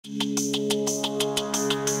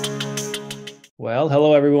Well,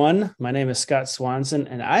 hello, everyone. My name is Scott Swanson,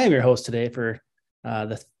 and I am your host today for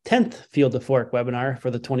the 10th Field to Fork webinar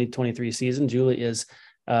for the 2023 season. Julie is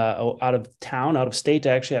out of town, out of state,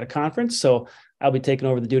 actually at a conference, so I'll be taking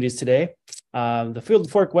over the duties today. The Field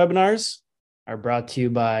to Fork webinars are brought to you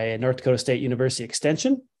by North Dakota State University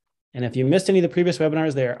Extension. And if you missed any of the previous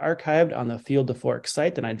webinars, they are archived on the Field to Fork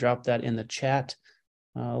site, and I dropped that in the chat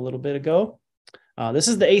a little bit ago. This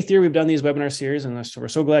is the 8th year we've done these webinar series, and we're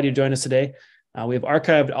so glad you joined us today. We have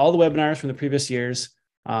archived all the webinars from the previous years.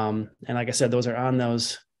 And like I said, those are on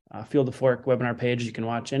those Field to Fork webinar pages. You can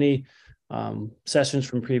watch any sessions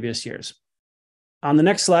from previous years. On the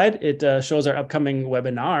next slide, it shows our upcoming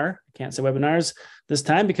webinar. I can't say webinars this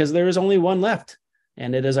time because there is only one left.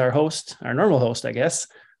 And it is our host, our normal host, I guess,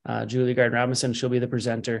 Julie Garden-Robinson. She'll be the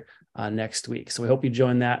presenter next week. So we hope you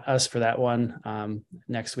join us for that one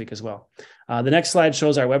next week as well. The next slide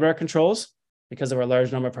shows our webinar controls. Because of our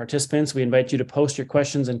large number of participants, we invite you to post your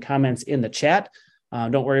questions and comments in the chat.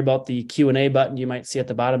 Don't worry about the Q&A button you might see at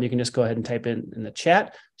the bottom. You can just go ahead and type in the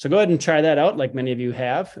chat. So go ahead and try that out like many of you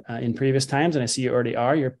have in previous times. And I see you already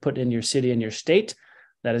are. You're putting in your city and your state.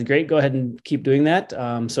 That is great. Go ahead and keep doing that.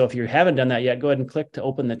 So if you haven't done that yet, go ahead and click to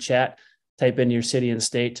open the chat, type in your city and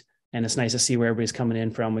state. And it's nice to see where everybody's coming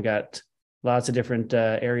in from. We got lots of different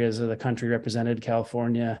areas of the country represented: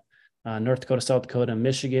 California, North Dakota, South Dakota,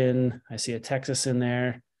 Michigan. I see a Texas in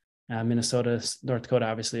there, Minnesota, North Dakota,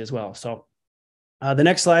 obviously as well. So the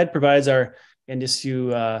next slide provides our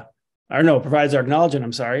NDSU, provides our acknowledgement,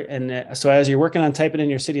 I'm sorry. And so as you're working on typing in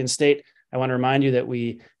your city and state, I want to remind you that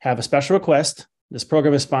we have a special request. This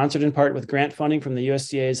program is sponsored in part with grant funding from the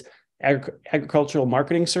USDA's Agricultural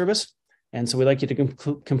Marketing Service. And so we'd like you to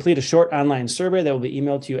complete a short online survey that will be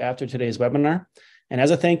emailed to you after today's webinar. And as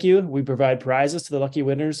a thank you, we provide prizes to the lucky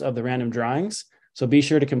winners of the random drawings. So be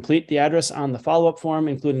sure to complete the address on the follow-up form,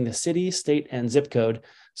 including the city, state, and zip code,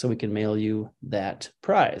 so we can mail you that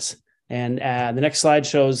prize. And the next slide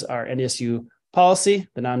shows our NDSU policy,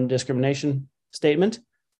 the non-discrimination statement.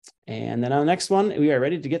 And then on the next one, we are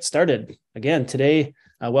ready to get started. Again, today,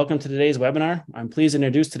 welcome to today's webinar. I'm pleased to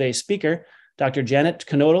introduce today's speaker. Dr. Janet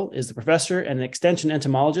Knodel is the professor and an extension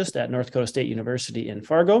entomologist at North Dakota State University in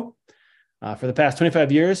Fargo. For the past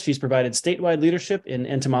 25 years, she's provided statewide leadership in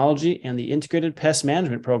entomology and the Integrated Pest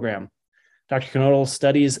Management Program. Dr. Knodel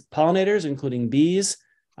studies pollinators, including bees,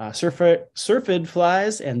 syrphid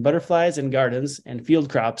flies, and butterflies in gardens and field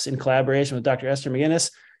crops in collaboration with Dr. Esther McGinnis,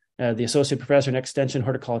 the Associate Professor and Extension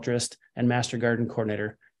Horticulturist and Master Garden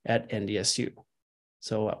Coordinator at NDSU.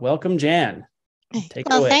 So welcome, Jan. Take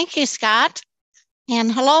it away. Thank you, Scott.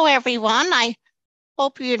 And hello, everyone. I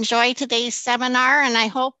hope you enjoy today's seminar, and I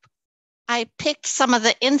hope I picked some of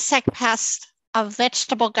the insect pests of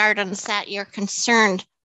vegetable gardens that you're concerned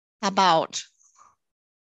about.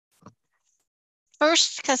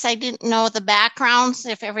 First, because I didn't know the backgrounds,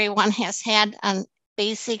 if everyone has had a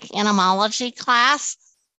basic entomology class,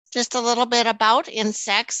 just a little bit about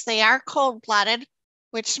insects. They are cold-blooded,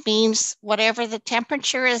 which means whatever the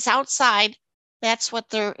temperature is outside, that's what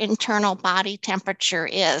their internal body temperature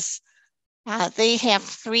is. They have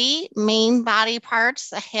three main body parts: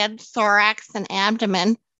 the head, thorax, and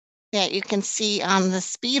abdomen that you can see on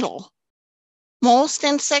this beetle. Most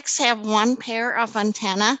insects have one pair of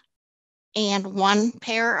antennae and one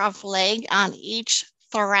pair of leg on each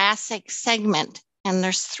thoracic segment. And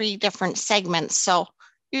there's three different segments, so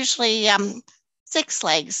usually 6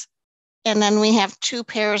 legs. And then we have 2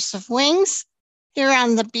 pairs of wings. Here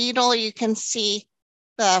on the beetle, you can see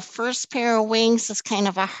the first pair of wings is kind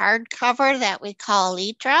of a hard cover that we call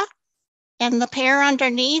elytra, and the pair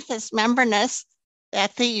underneath is membranous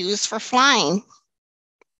that they use for flying.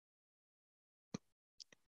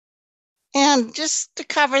 And just to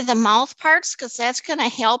cover the mouth parts, because that's going to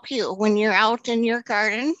help you when you're out in your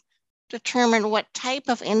garden, determine what type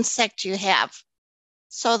of insect you have.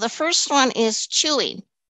 So the first one is chewing.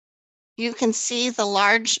 You can see the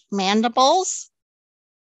large mandibles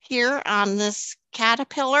here on this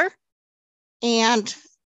caterpillar, and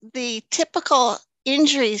the typical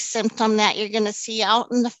injury symptom that you're going to see out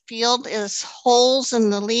in the field is holes in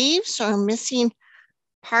the leaves or missing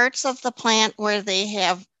parts of the plant where they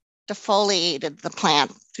have defoliated the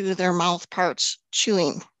plant through their mouth parts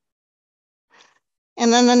chewing.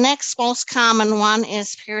 And then the next most common one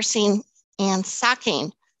is piercing and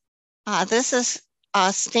sucking. This is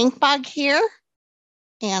a stink bug here,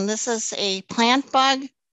 and this is a plant bug,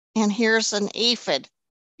 and here's an aphid.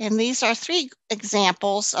 And these are 3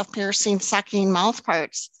 examples of piercing, sucking mouth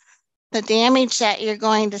parts. The damage that you're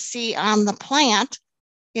going to see on the plant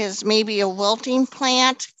is maybe a wilting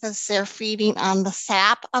plant because they're feeding on the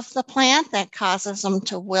sap of the plant that causes them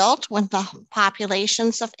to wilt when the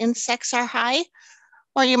populations of insects are high.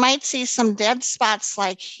 Or you might see some dead spots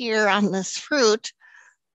like here on this fruit.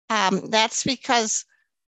 That's because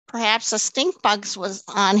perhaps a stink bug was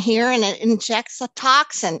on here and it injects a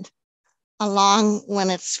toxin along when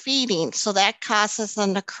it's feeding. So that causes the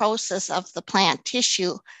necrosis of the plant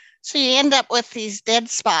tissue. So you end up with these dead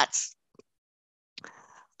spots.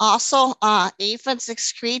 Also, aphids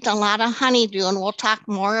excrete a lot of honeydew, and we'll talk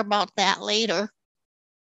more about that later.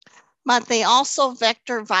 But they also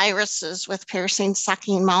vector viruses with piercing,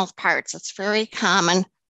 sucking mouth parts. It's very common.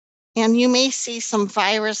 And you may see some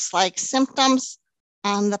virus-like symptoms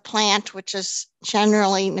on the plant, which is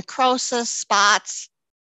generally necrosis, spots,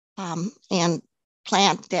 and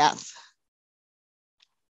plant death.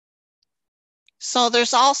 So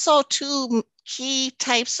there's also two key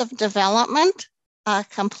types of development.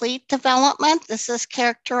 Complete development. This is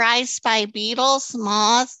characterized by beetles,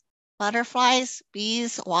 moths, butterflies,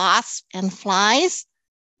 bees, wasps, and flies.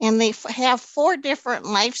 And they have 4 different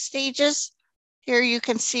life stages. Here you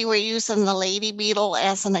can see we're using the lady beetle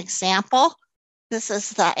as an example. This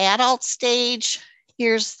is the adult stage.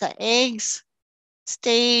 Here's the eggs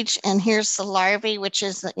stage, and here's the larvae, which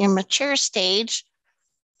is the immature stage.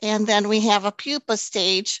 And then we have a pupa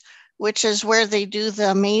stage, which is where they do the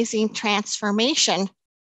amazing transformation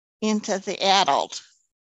into the adult.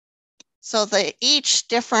 So each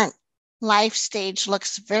different life stage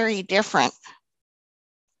looks very different.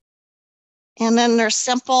 And then there's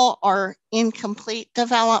simple or incomplete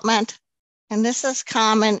development. And this is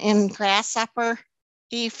common in grasshopper,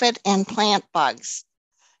 aphid, and plant bugs.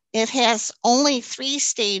 It has only 3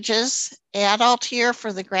 stages: adult here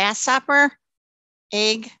for the grasshopper,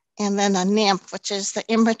 egg, and then a nymph, which is the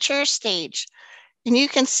immature stage. And you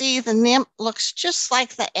can see the nymph looks just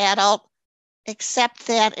like the adult, except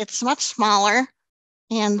that it's much smaller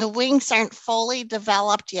and the wings aren't fully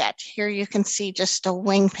developed yet. Here you can see just a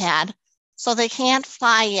wing pad. So they can't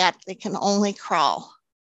fly yet, they can only crawl.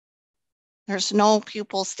 There's no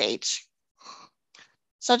pupal stage.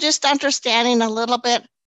 So just understanding a little bit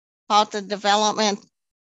about the development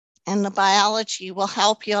and the biology will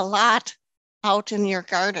help you a lot out in your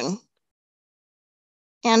garden.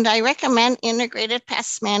 And I recommend integrated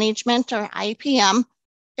pest management, or IPM.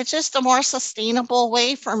 It's just a more sustainable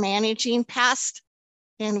way for managing pests.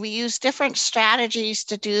 And we use different strategies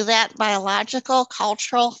to do that: biological,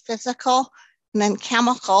 cultural, physical, and then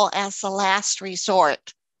chemical as the last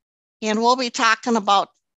resort. And we'll be talking about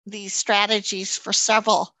these strategies for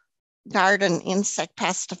several garden insect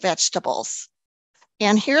pest vegetables.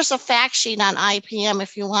 And here's a fact sheet on IPM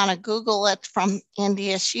if you want to Google it from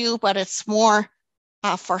NDSU, but it's more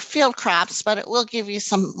for field crops, but it will give you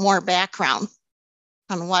some more background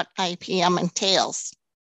on what IPM entails.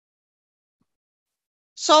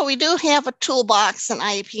 So we do have a toolbox in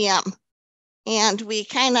IPM, and we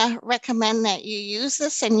kind of recommend that you use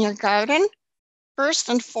this in your garden. First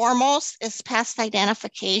and foremost is pest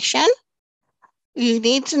identification. You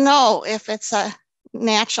need to know if it's a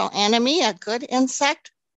natural enemy, a good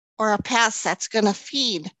insect, or a pest that's going to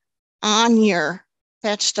feed on your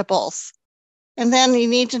vegetables. And then you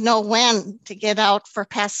need to know when to get out for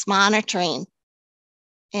pest monitoring.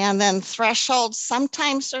 And then thresholds,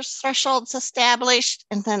 sometimes there's thresholds established,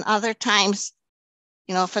 and then other times,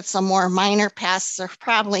 you know, if it's a more minor pest, there's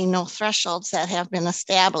probably no thresholds that have been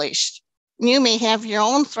established. You may have your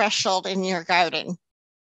own threshold in your garden.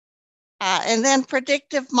 And then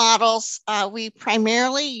predictive models, we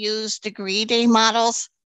primarily use degree day models,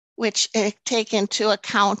 which take into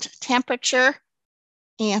account temperature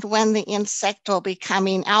and when the insect will be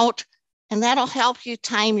coming out. And that'll help you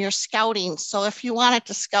time your scouting. So if you wanted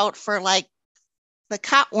to scout for like the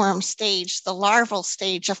cutworm stage, the larval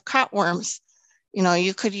stage of cutworms, you know,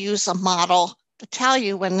 you could use a model to tell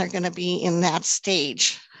you when they're going to be in that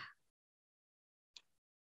stage.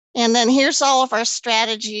 And then here's all of our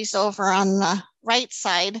strategies over on the right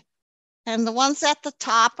side. And the ones at the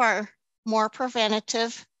top are more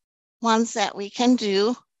preventative, ones that we can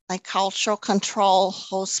do, like cultural control,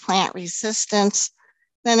 host plant resistance.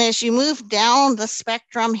 Then as you move down the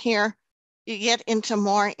spectrum here, you get into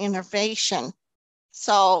more innovation.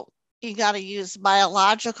 So you got to use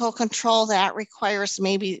biological control. That requires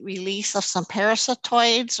maybe release of some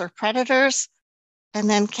parasitoids or predators. And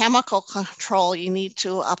then chemical control, you need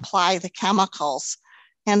to apply the chemicals.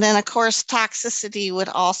 And then of course, toxicity would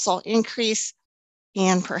also increase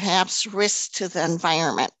and perhaps risk to the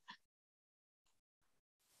environment.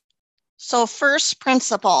 So first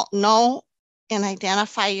principle, know and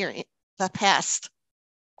identify the pest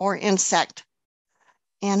or insect.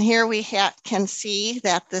 And here we can see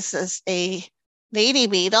that this is a lady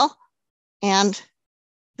beetle, and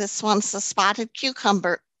this one's the spotted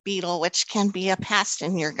cucumber beetle, which can be a pest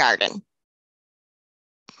in your garden.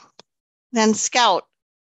 Then scout,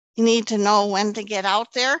 you need to know when to get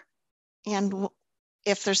out there and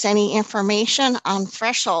if there's any information on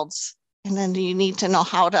thresholds, and then you need to know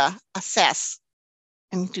how to assess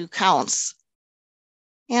and do counts.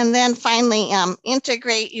 And then finally,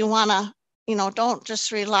 integrate, you wanna, don't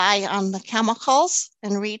just rely on the chemicals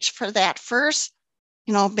and reach for that first.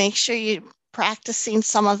 Make sure you're practicing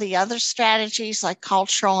some of the other strategies like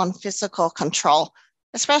cultural and physical control,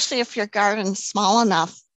 especially if your garden's small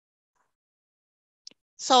enough.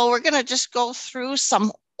 So we're gonna just go through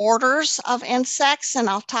some orders of insects, and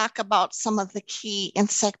I'll talk about some of the key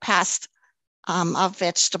insect pests of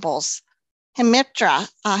vegetables. Hemiptera,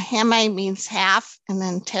 hemi means half, and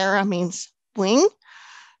then ptera means wing.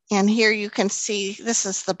 And here you can see, this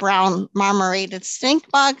is the brown marmorated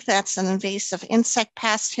stink bug. That's an invasive insect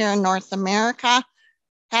pest here in North America.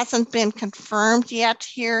 Hasn't been confirmed yet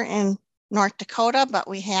here in North Dakota, but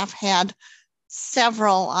we have had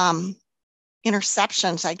several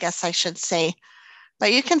interceptions, I guess I should say.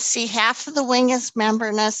 But you can see half of the wing is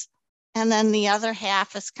membranous, and then the other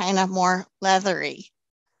half is kind of more leathery.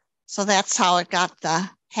 So that's how it got the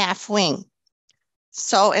half wing.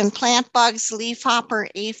 So in plant bugs, leafhopper,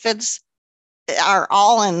 aphids are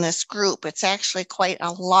all in this group. It's actually quite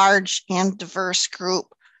a large and diverse group.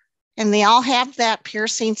 And they all have that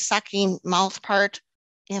piercing, sucking mouth part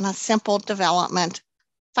in a simple development.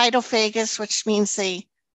 Phytophagous, which means they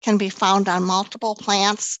can be found on multiple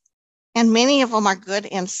plants. And many of them are good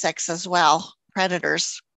insects as well,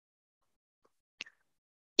 predators.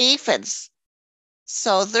 Aphids.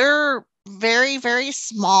 So they're very, very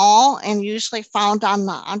small and usually found on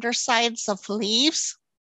the undersides of leaves.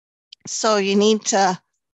 So you need to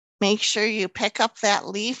make sure you pick up that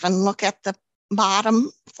leaf and look at the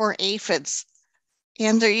bottom for aphids.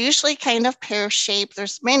 And they're usually kind of pear-shaped.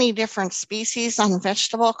 There's many different species on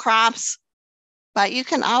vegetable crops, but you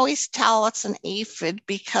can always tell it's an aphid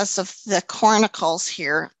because of the cornicles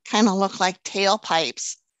here, kind of look like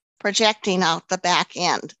tailpipes projecting out the back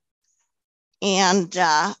end. And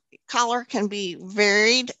color can be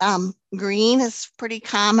varied. Green is pretty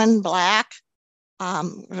common, black.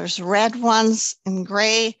 There's red ones and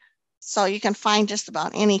gray. So you can find just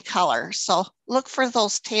about any color. So look for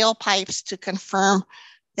those tailpipes to confirm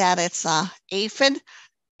that it's an aphid.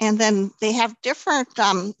 And then they have different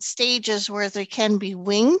stages where they can be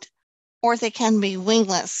winged or they can be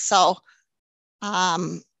wingless. So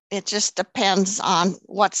it just depends on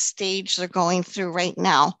what stage they're going through right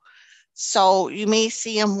now. So you may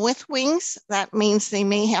see them with wings. That means they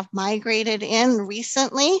may have migrated in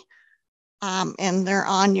recently and they're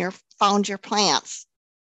on found your plants.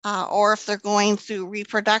 Or if they're going through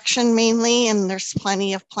reproduction mainly and there's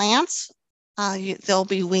plenty of plants, they'll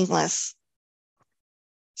be wingless.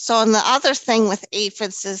 So and the other thing with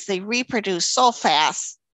aphids is they reproduce so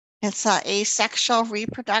fast. It's asexual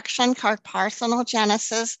reproduction called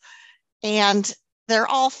parthenogenesis, and they're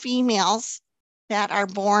all females that are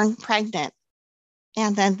born pregnant.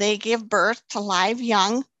 And then they give birth to live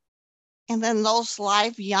young. And then those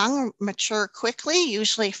live young mature quickly,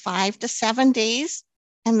 usually 5 to 7 days.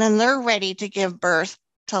 And then they're ready to give birth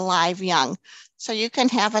to live young. So you can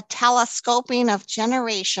have a telescoping of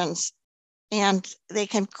generations, and they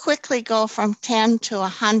can quickly go from 10 to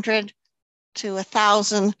 100 to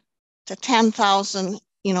 1,000 to 10,000,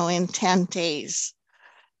 in 10 days.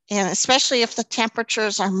 And especially if the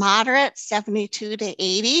temperatures are moderate, 72 to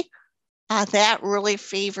 80, that really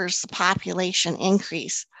favors the population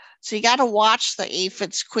increase. So you got to watch the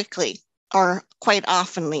aphids quickly, or quite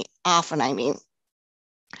often, I mean.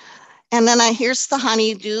 And then here's the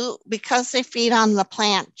honeydew. Because they feed on the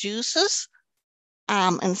plant juices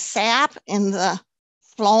and sap in the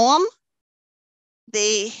phloem,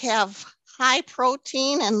 they have high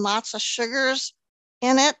protein and lots of sugars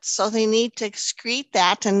in it, so they need to excrete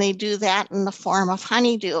that, and they do that in the form of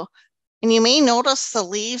honeydew. And you may notice the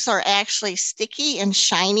leaves are actually sticky and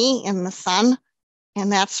shiny in the sun,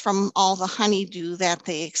 and that's from all the honeydew that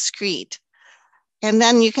they excrete. And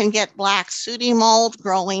then you can get black sooty mold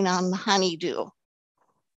growing on the honeydew.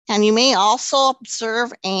 And you may also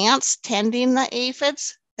observe ants tending the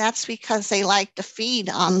aphids. That's because they like to feed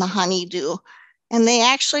on the honeydew, and they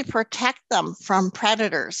actually protect them from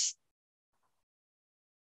predators.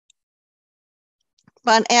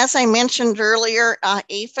 But as I mentioned earlier,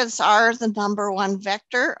 aphids are the #1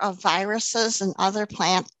 vector of viruses and other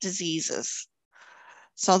plant diseases.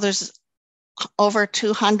 So there's over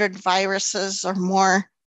 200 viruses or more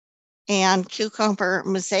And cucumber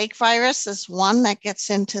mosaic virus is one that gets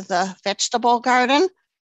into the vegetable garden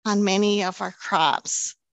on many of our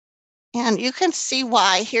crops. And you can see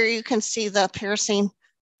why. Here you can see the piercing,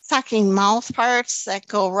 sucking mouth parts that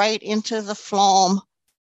go right into the phloem.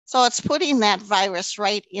 So it's putting that virus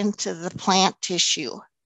right into the plant tissue.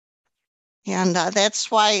 And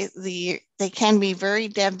that's why they can be very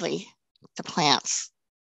deadly to plants.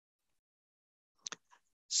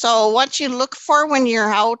 So what you look for when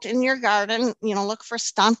you're out in your garden, look for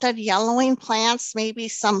stunted yellowing plants, maybe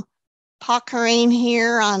some puckering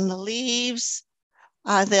here on the leaves.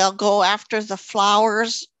 They'll go after the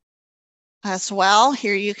flowers as well.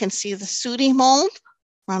 Here you can see the sooty mold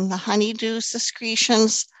from the honeydew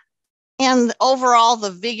secretions. And overall,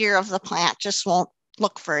 the vigor of the plant just won't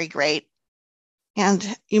look very great.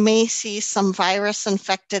 And you may see some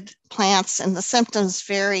virus-infected plants, and the symptoms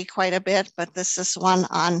vary quite a bit, but this is one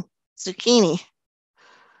on zucchini.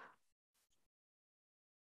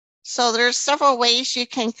 So there's several ways you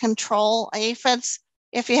can control aphids.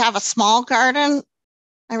 If you have a small garden,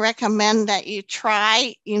 I recommend that you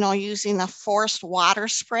try, using a forced water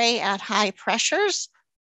spray at high pressures,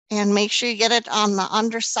 and make sure you get it on the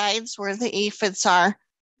undersides where the aphids are,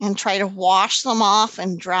 and try to wash them off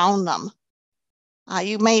and drown them.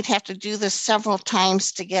 You may have to do this several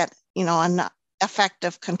times to get, an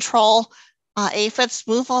effective control. Aphids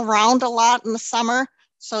move around a lot in the summer,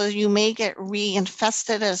 so you may get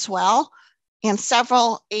reinfested as well. And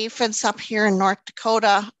several aphids up here in North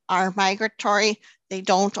Dakota are migratory. They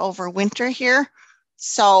don't overwinter here.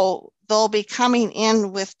 So they'll be coming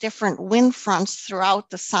in with different wind fronts throughout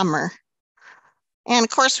the summer. And of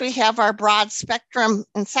course, we have our broad spectrum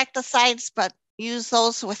insecticides, but use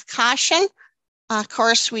those with caution. Of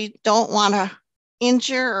course, we don't want to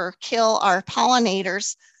injure or kill our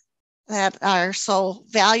pollinators that are so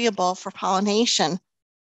valuable for pollination.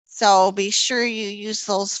 So be sure you use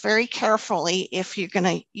those very carefully if you're going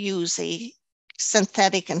to use a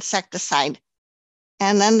synthetic insecticide.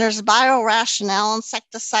 And then there's biorationale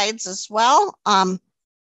insecticides as well.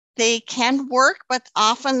 They can work, but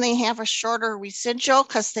often they have a shorter residual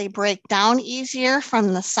because they break down easier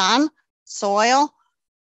from the sun, soil,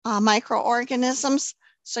 microorganisms.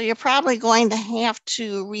 So you're probably going to have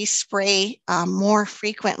to respray more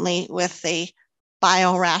frequently with a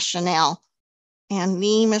biorationale. And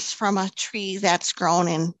neem is from a tree that's grown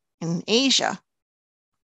in Asia.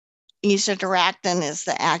 Isodaractin is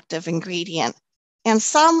the active ingredient. And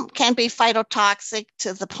some can be phytotoxic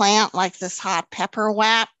to the plant, like this hot pepper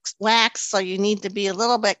wax. So you need to be a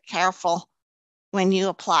little bit careful when you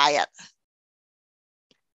apply it.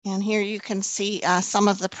 And here you can see some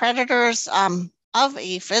of the predators of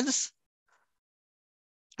aphids,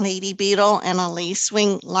 lady beetle and a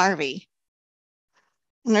lacewing larvae.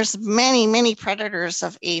 And there's many, many predators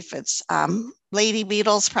of aphids. Lady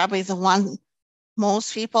beetle is probably the one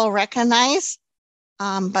most people recognize,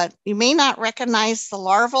 but you may not recognize the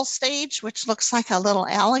larval stage, which looks like a little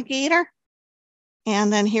alligator.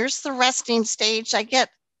 And then here's the resting stage. I get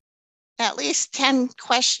at least 10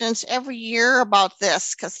 questions every year about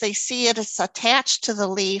this because they see it's attached to the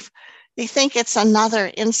leaf. They think it's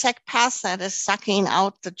another insect pest that is sucking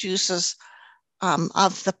out the juices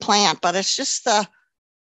of the plant, but it's just the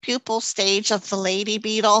pupal stage of the lady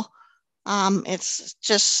beetle. It's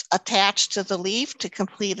just attached to the leaf to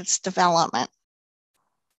complete its development.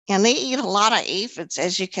 And they eat a lot of aphids,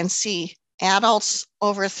 as you can see. Adults,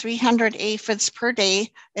 over 300 aphids per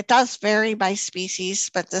day. It does vary by species,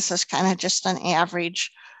 but this is kind of just an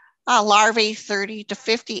average. Larvae, 30 to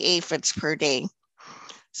 50 aphids per day.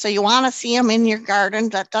 So you want to see them in your garden.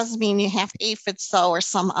 That doesn't mean you have aphids, though, or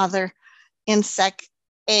some other insect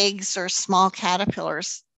eggs or small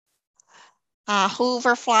caterpillars.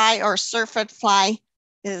 Hoover fly or syrphid fly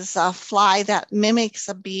is a fly that mimics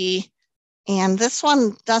a bee. And this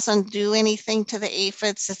one doesn't do anything to the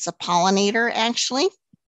aphids. It's a pollinator, actually.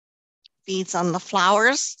 Feeds on the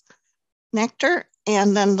flowers, nectar.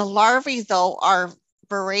 And then the larvae, though, are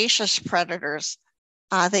voracious predators.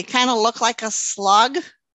 They kind of look like a slug.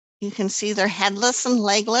 You can see they're headless and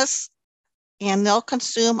legless. And they'll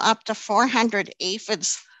consume up to 400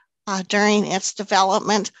 aphids during its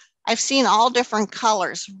development. I've seen all different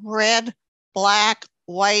colors, red, black,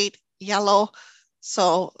 white, yellow.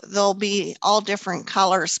 So they'll be all different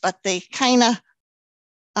colors, but they kind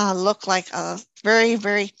of look like a very,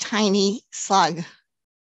 very tiny slug.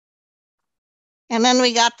 And then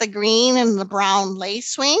we got the green and the brown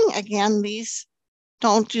lacewing. Again, these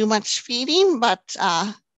don't do much feeding, but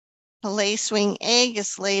the lacewing egg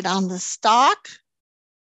is laid on the stalk,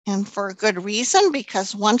 and for a good reason,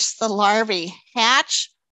 because once the larvae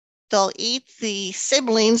hatch, they'll eat the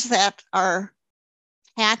siblings that are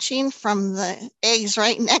hatching from the eggs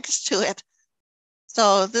right next to it.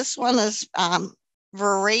 So this one is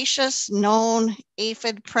voracious, known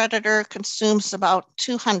aphid predator, consumes about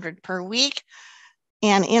 200 per week.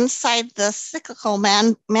 And inside the cyclical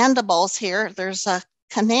mandibles here, there's a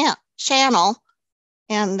channel,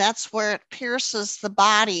 and that's where it pierces the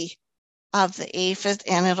body of the aphid,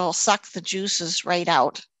 and it'll suck the juices right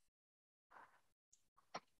out.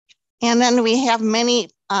 And then we have many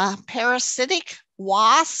parasitic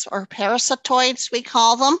wasps, or parasitoids, we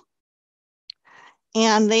call them.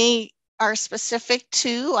 And they are specific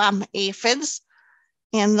to aphids,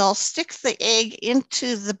 and they'll stick the egg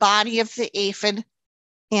into the body of the aphid,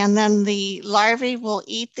 and then the larvae will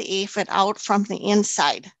eat the aphid out from the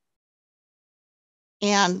inside.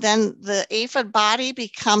 And then the aphid body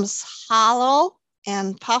becomes hollow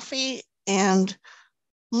and puffy and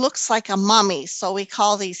looks like a mummy. So we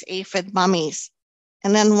call these aphid mummies.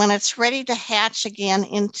 And then when it's ready to hatch again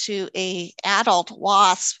into an adult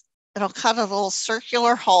wasp, it'll cut a little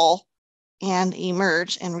circular hole and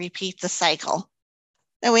emerge and repeat the cycle.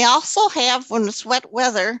 Then we also have, when it's wet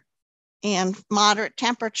weather and moderate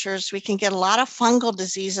temperatures, we can get a lot of fungal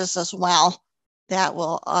diseases as well that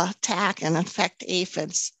will attack and infect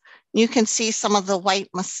aphids. You can see some of the white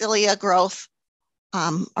mycelia growth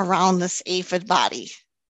around this aphid body.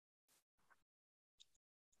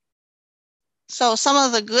 So some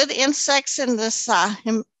of the good insects in this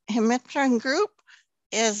Hemipteran group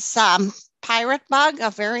is pirate bug,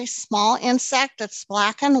 a very small insect that's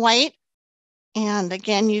black and white. And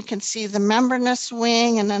again, you can see the membranous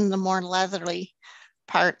wing and then the more leathery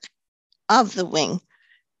part of the wing.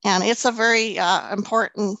 And it's a very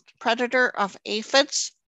important predator of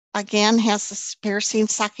aphids. Again, has the piercing,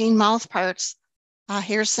 sucking mouth parts.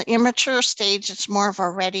 Here's the immature stage. It's more of a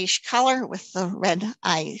reddish color with the red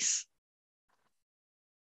eyes.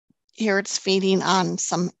 Here it's feeding on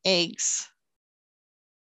some eggs.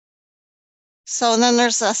 So then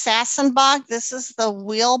there's the assassin bug. This is the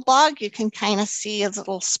wheel bug. You can kind of see its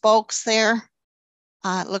little spokes there.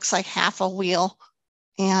 It looks like half a wheel.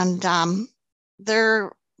 And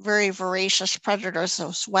they're very voracious predators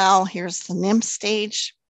as well. Here's the nymph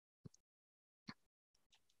stage.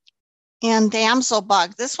 And damsel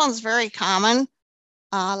bug. This one's very common.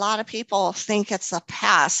 A lot of people think it's a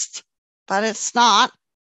pest, but it's not.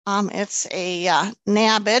 It's a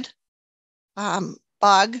nabbed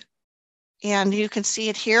bug. And you can see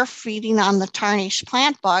it here feeding on the tarnished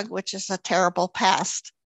plant bug, which is a terrible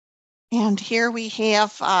pest. And here we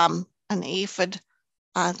have an aphid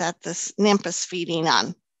that this nymph is feeding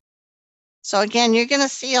on. So again, you're going to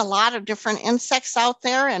see a lot of different insects out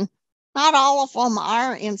there, and not all of them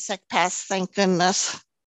are insect pests, thank goodness.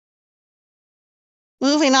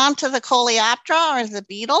 Moving on to the coleoptera, or the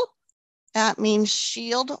beetle. That means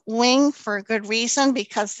shield wing for a good reason,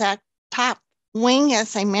 because that top wing,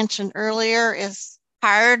 as I mentioned earlier, is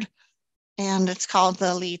hard, and it's called the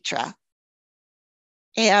elytra.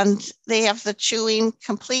 And they have the chewing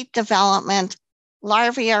complete development.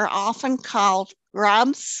 Larvae are often called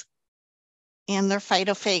grubs, and they're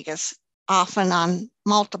phytophagous, often on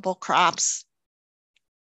multiple crops.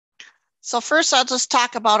 So first, I'll just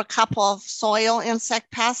talk about a couple of soil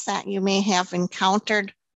insect pests that you may have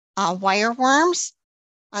encountered. Wireworms.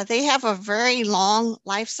 They have a very long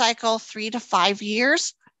life cycle, 3 to 5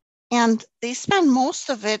 years, and they spend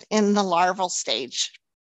most of it in the larval stage.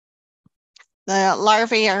 The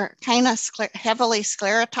larvae are kind of heavily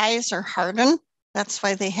sclerotized or hardened. That's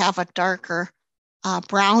why they have a darker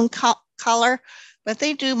brown color, but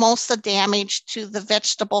they do most of the damage to the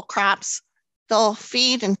vegetable crops. They'll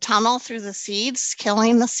feed and tunnel through the seeds,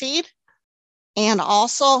 killing the seed, and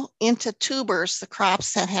also into tubers, the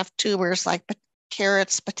crops that have tubers like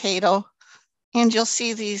carrots, potato, and you'll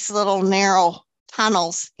see these little narrow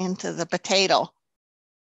tunnels into the potato.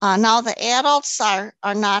 Now the adults are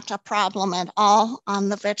not a problem at all on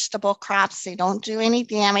the vegetable crops. They don't do any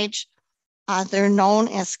damage. They're known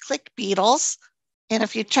as click beetles, and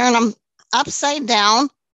if you turn them upside down,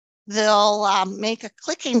 they'll make a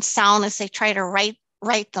clicking sound as they try to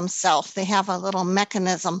right themselves. They have a little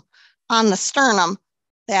mechanism on the sternum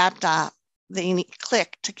that they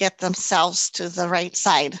click to get themselves to the right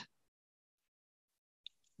side.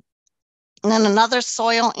 And then another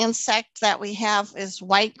soil insect that we have is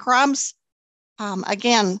white grubs.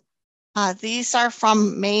 Again, these are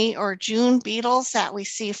from May or June beetles that we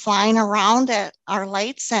see flying around at our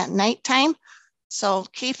lights at nighttime. So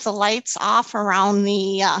keep the lights off around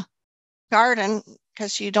the garden,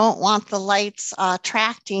 because you don't want the lights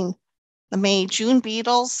attracting the May, June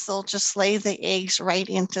beetles. They'll just lay the eggs right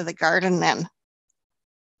into the garden then.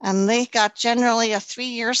 And they got generally a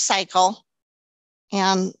 3-year cycle.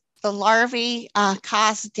 And the larvae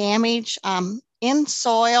cause damage in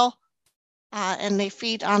soil, and they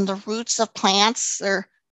feed on the roots of plants. They're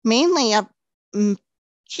mainly a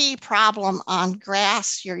key problem on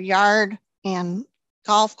grass, your yard, and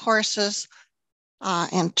golf courses,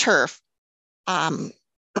 and turf.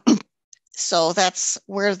 So that's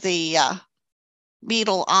where the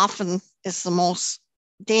beetle often is the most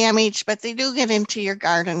damaged, but they do get into your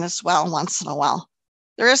garden as well once in a while.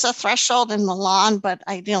 There is a threshold in the lawn, but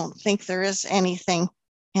I don't think there is anything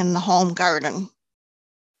in the home garden.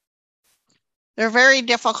 They're very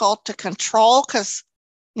difficult to control because,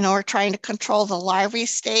 we're trying to control the larvae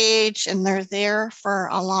stage, and they're there for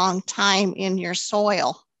a long time in your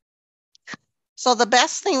soil. So the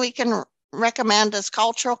best thing we can recommend is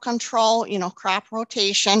cultural control, crop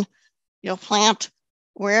rotation. You'll plant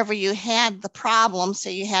wherever you had the problem.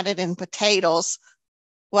 Say you had it in potatoes.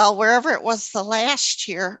 Well, wherever it was the last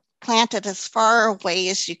year, plant it as far away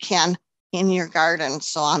as you can in your garden.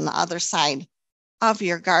 So on the other side of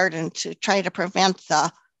your garden to try to prevent the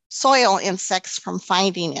soil insects from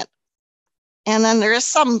finding it. And then there is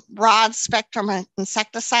some broad spectrum of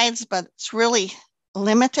insecticides, but it's really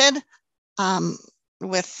limited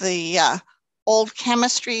with the old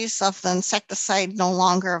chemistries of the insecticide no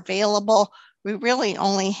longer available. We really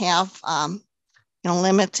only have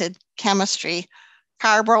limited chemistry.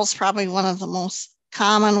 Carbaryl is probably one of the most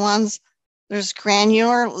common ones. There's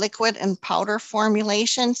granular, liquid, and powder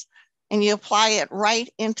formulations, and you apply it right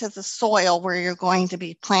into the soil where you're going to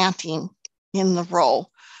be planting in the row.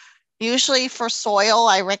 Usually for soil,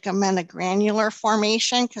 I recommend a granular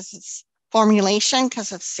formulation because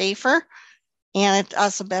it's safer, and it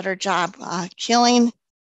does a better job killing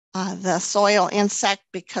the soil insect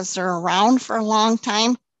because they're around for a long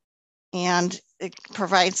time, and it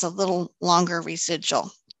provides a little longer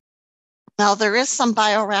residual. Now, there is some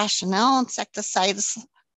biorationale insecticides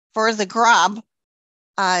for the grub.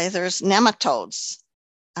 There's nematodes.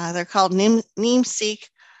 They're called neem-seek,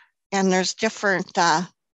 and there's different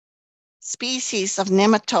species of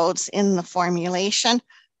nematodes in the formulation,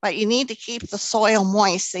 but you need to keep the soil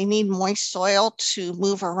moist. They need moist soil to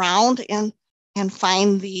move around and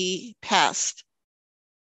find the pest.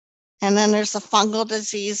 And then there's a fungal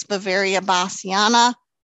disease, Bavaria bassiana,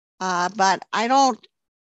 but I don't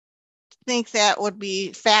think that would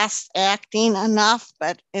be fast acting enough,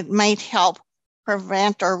 but it might help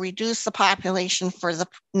prevent or reduce the population for the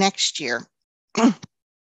next year.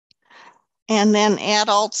 And then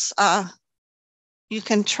adults, you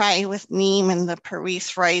can try with neem and the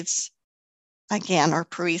pyrethroids again, or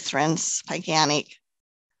pyrethrins, pyganic.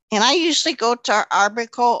 And I usually go to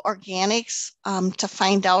Arbico Organics to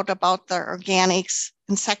find out about the organics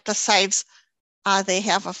insecticides. They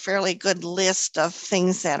have a fairly good list of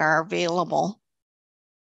things that are available.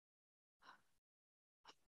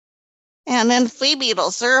 And then flea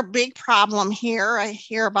beetles, they're a big problem here. I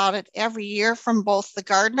hear about it every year from both the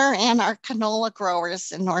gardener and our canola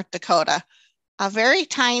growers in North Dakota. A very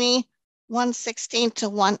tiny, 1/16 to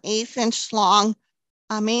 1/8 inch long,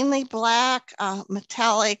 mainly black,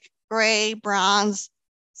 metallic, gray, bronze.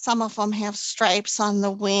 Some of them have stripes on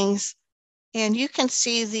the wings. And you can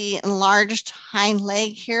see the enlarged hind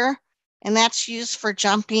leg here, and that's used for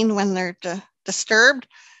jumping when they're disturbed.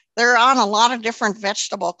 They're on a lot of different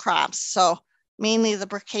vegetable crops, so mainly the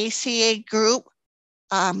Brachaceae group,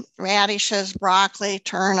 radishes, broccoli,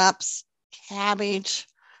 turnips, cabbage.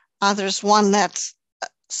 There's one that's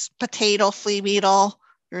potato flea beetle.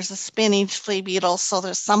 There's a spinach flea beetle, so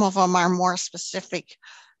there's some of them are more specific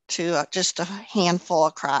to just a handful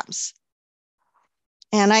of crops.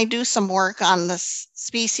 And I do some work on this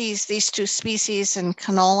species, these two species in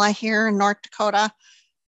canola here in North Dakota.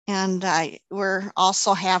 And we're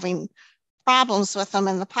also having problems with them,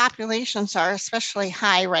 and the populations are especially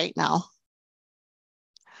high right now.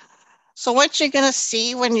 So what you're going to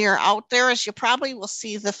see when you're out there is you probably will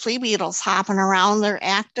see the flea beetles hopping around. They're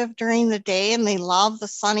active during the day, and they love the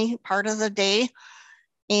sunny part of the day.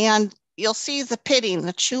 And you'll see the pitting,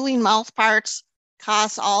 the chewing mouth parts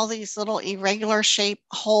cause all these little irregular shaped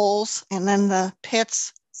holes, and then the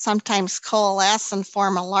pits sometimes coalesce and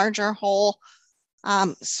form a larger hole.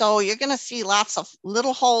 So you're going to see lots of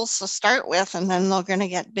little holes to start with, and then they're going to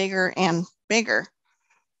get bigger and bigger.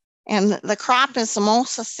 And the crop is the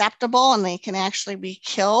most susceptible, and they can actually be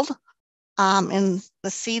killed in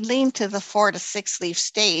the seedling to the 4 to 6 leaf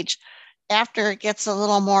stage. After it gets a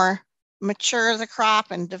little more mature, the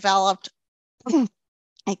crop, and developed,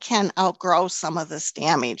 it can outgrow some of this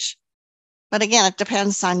damage. But again, it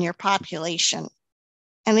depends on your population.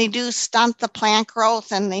 And they do stunt the plant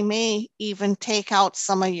growth, and they may even take out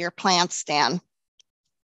some of your plant stand.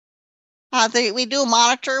 We do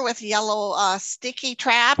monitor with yellow sticky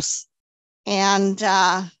traps, and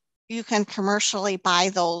you can commercially buy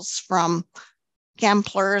those from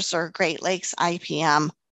Gemplers or Great Lakes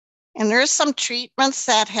IPM. And there's some treatments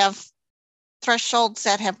that have thresholds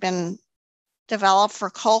that have been developed for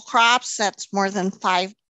cole crops. That's more than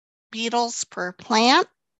 5 beetles per plant,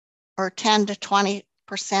 or 10 to 20%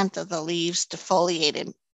 of the leaves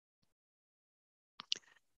defoliated.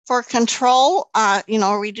 For control,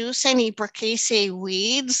 reduce any Brocaceae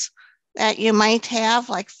weeds that you might have,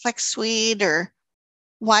 like flickweed or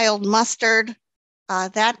wild mustard.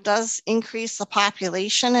 That does increase the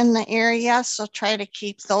population in the area, so try to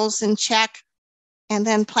keep those in check. And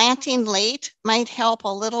then planting late might help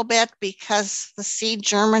a little bit because the seed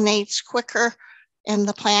germinates quicker and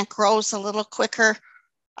the plant grows a little quicker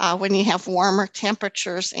when you have warmer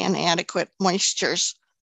temperatures and adequate moistures.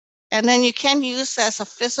 And then you can use as a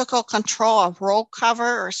physical control of row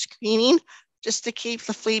cover or screening just to keep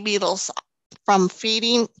the flea beetles from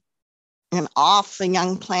feeding and off the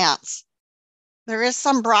young plants. There is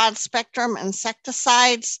some broad spectrum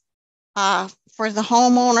insecticides for the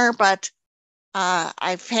homeowner, but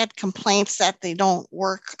I've had complaints that they don't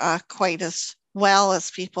work quite as well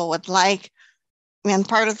as people would like. And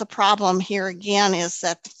part of the problem here again is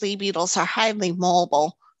that the flea beetles are highly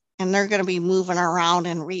mobile, and they're going to be moving around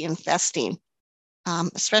and reinfesting,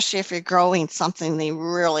 especially if you're growing something they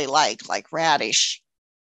really like radish.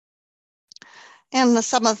 And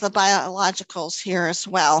some of the biologicals here as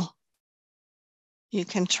well you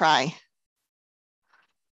can try.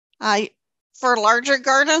 For larger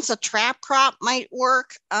gardens, a trap crop might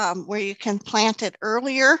work where you can plant it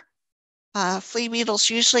earlier. Flea beetles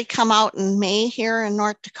usually come out in May here in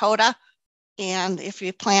North Dakota. And if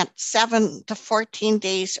you plant 7 to 14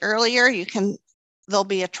 days earlier, they'll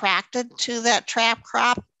be attracted to that trap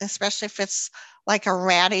crop, especially if it's like a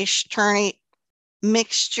radish turnip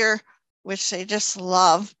mixture, which they just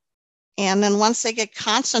love. And then once they get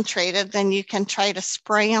concentrated, then you can try to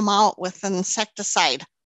spray them out with an insecticide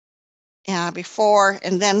before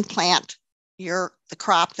and then plant the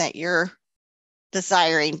crop that you're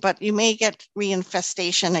desiring, but you may get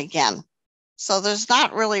reinfestation again. So there's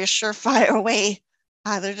not really a surefire way.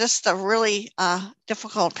 They're just a really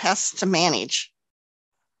difficult pest to manage.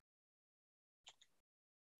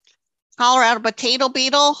 Colorado potato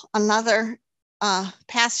beetle, another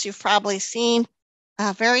pest you've probably seen.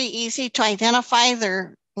 Very easy to identify.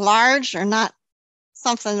 They're large. They're not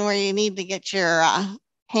something where you need to get your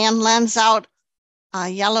hand lens out.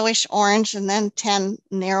 Yellowish orange, and then 10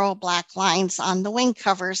 narrow black lines on the wing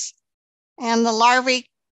covers. And the larvae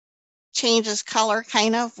changes color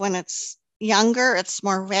kind of when it's younger. It's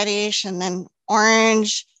more reddish, and then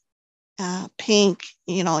orange, pink,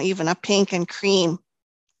 even a pink and cream.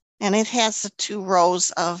 And it has the 2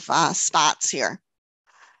 rows of spots here.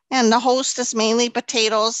 And the host is mainly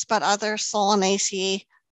potatoes, but other solanaceae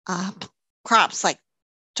crops like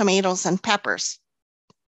tomatoes and peppers.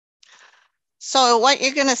 So what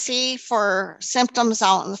you're going to see for symptoms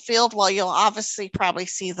out in the field, well, you'll obviously probably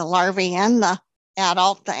see the larvae and the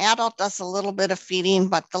adult. The adult does a little bit of feeding,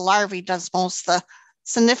 but the larvae does most of the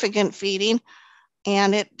significant feeding.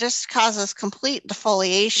 And it just causes complete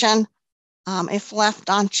defoliation. If left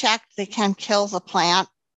unchecked, they can kill the plant.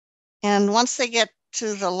 And once they get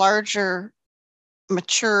to the larger,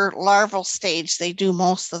 mature larval stage, they do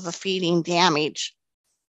most of the feeding damage.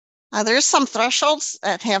 There's some thresholds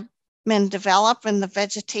that have been developed in the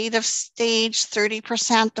vegetative stage, 30%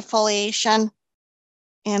 defoliation.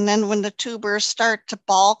 And then when the tubers start to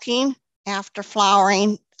bulking after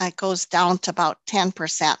flowering, it goes down to about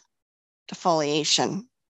 10% defoliation.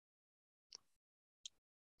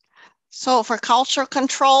 So for culture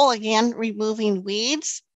control, again, removing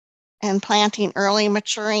weeds and planting early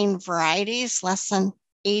maturing varieties, less than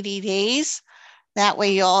 80 days. That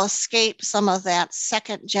way you'll escape some of that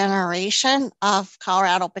second generation of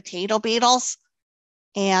Colorado potato beetles.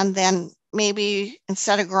 And then maybe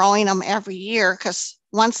instead of growing them every year, because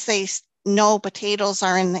once they know potatoes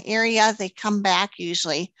are in the area, they come back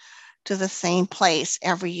usually to the same place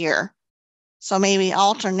every year. So maybe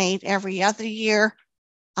alternate every other year.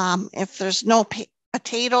 If there's no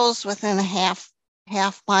potatoes within a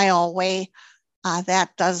half mile away, that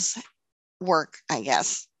does work, I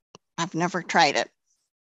guess. I've never tried it.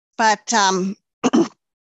 But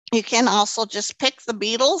you can also just pick the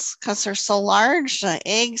beetles because they're so large. The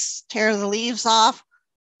eggs tear the leaves off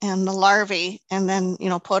and the larvae, and then,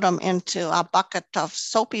 put them into a bucket of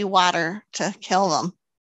soapy water to kill them.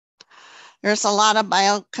 There's a lot of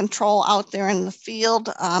biocontrol out there in the field,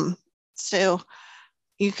 so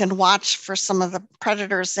you can watch for some of the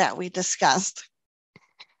predators that we discussed.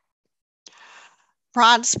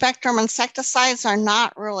 Broad spectrum insecticides are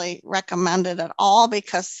not really recommended at all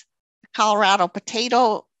because the Colorado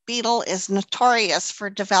potato beetle is notorious for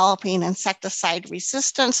developing insecticide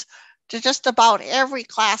resistance to just about every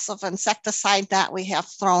class of insecticide that we have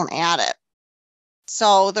thrown at it.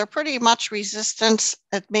 So they're pretty much resistant.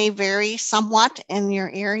 It may vary somewhat in your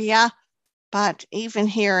area, but even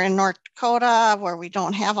here in North Dakota, where we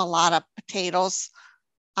don't have a lot of potatoes,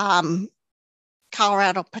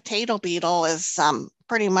 Colorado potato beetle is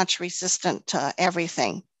pretty much resistant to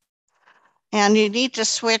everything. And you need to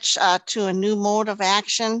switch to a new mode of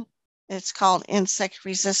action. It's called Insect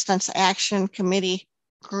Resistance Action Committee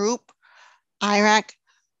Group, IRAC.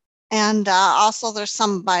 And also there's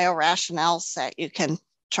some biorationales that you can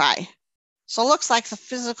try. So it looks like the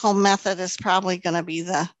physical method is probably going to be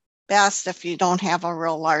the best if you don't have a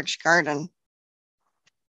real large garden.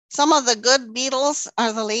 Some of the good beetles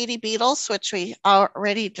are the lady beetles, which we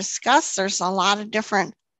already discussed. There's a lot of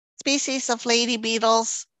different species of lady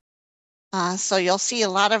beetles. So you'll see a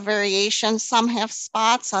lot of variation. Some have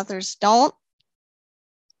spots, others don't.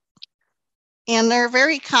 And they're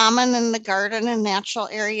very common in the garden and natural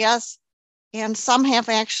areas. And some have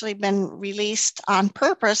actually been released on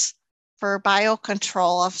purpose for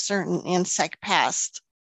biocontrol of certain insect pests.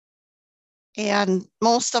 And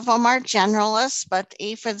most of them are generalists, but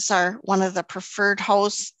aphids are one of the preferred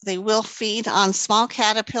hosts. They will feed on small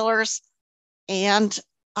caterpillars and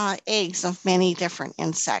eggs of many different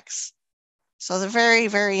insects. So they're very,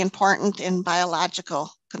 very important in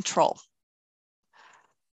biological control.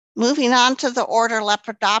 Moving on to the order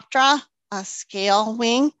Lepidoptera, a scale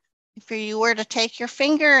wing. If you were to take your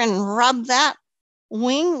finger and rub that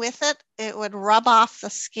wing with it, it would rub off the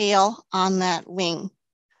scale on that wing.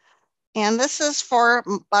 And this is for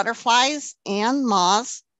butterflies and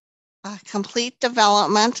moths, complete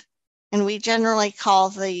development. And we generally call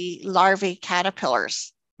the larvae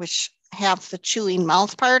caterpillars, which have the chewing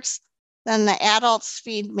mouth parts. Then the adults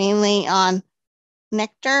feed mainly on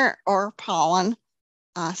nectar or pollen,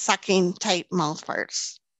 sucking type mouth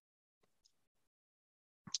parts.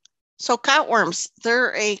 So cutworms,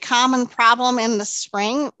 they're a common problem in the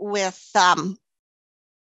spring with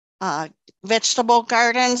vegetable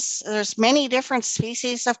gardens. There's many different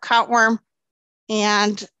species of cutworm,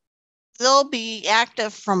 and they'll be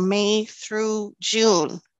active from May through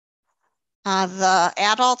June. The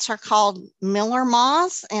adults are called miller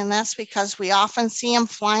moths, and that's because we often see them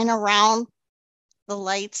flying around the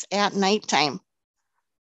lights at nighttime.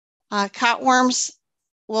 Cutworms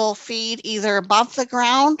will feed either above the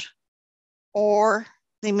ground or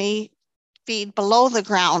they may feed below the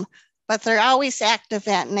ground, but they're always active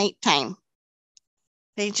at nighttime.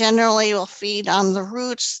 They generally will feed on the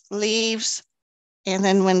roots, leaves, and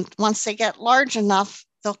then once they get large enough,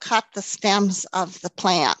 they'll cut the stems of the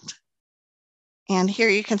plant. And here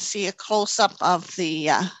you can see a close-up of the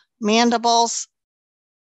mandibles.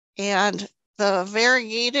 And the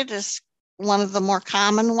variegated is one of the more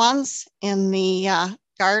common ones in the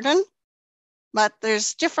garden. But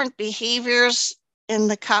there's different behaviors in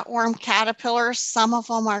the cutworm caterpillars. Some of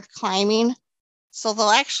them are climbing, so they'll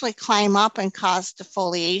actually climb up and cause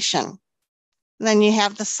defoliation. Then you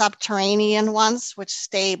have the subterranean ones, which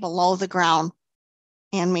stay below the ground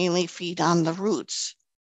and mainly feed on the roots.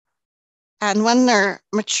 And when they're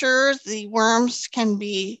mature,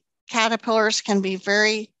 the caterpillars can be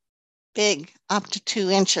very big, up to 2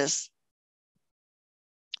 inches.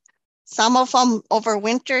 Some of them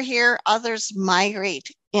overwinter here, others migrate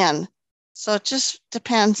in. So it just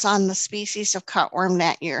depends on the species of cutworm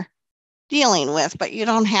that you're dealing with, but you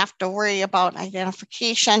don't have to worry about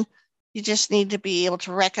identification. You just need to be able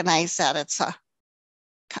to recognize that it's a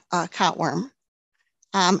cutworm.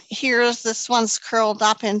 Here's this one's curled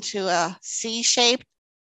up into a C shape,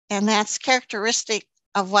 and that's characteristic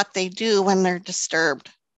of what they do when they're disturbed.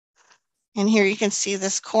 And here you can see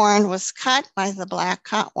this corn was cut by the black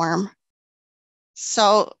cutworm.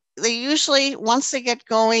 So they usually, once they get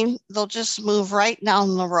going, they'll just move right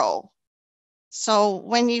down the row. So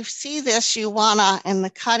when you see this, you wanna, in the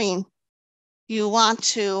cutting, you want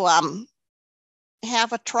to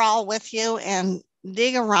have a trowel with you and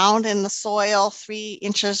dig around in the soil 3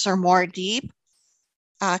 inches or more deep,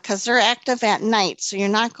 because they're active at night. So you're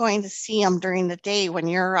not going to see them during the day when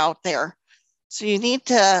you're out there. So you need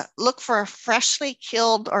to look for a freshly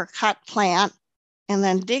killed or cut plant and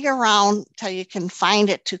then dig around till you can find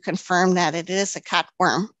it to confirm that it is a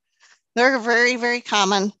cutworm. They're very, very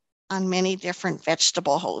common on many different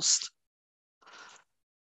vegetable hosts.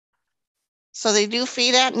 So they do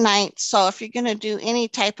feed at night. So if you're going to do any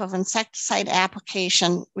type of insecticide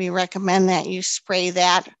application, we recommend that you spray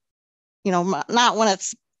that, not when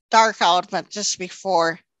it's dark out, but just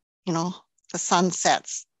before, the sun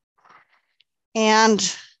sets.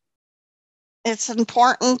 And it's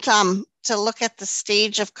important to look at the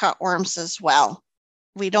stage of cutworms as well.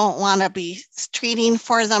 We don't want to be treating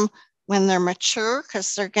for them when they're mature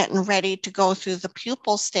because they're getting ready to go through the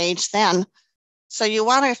pupal stage then. So you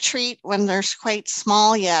want to treat when they're quite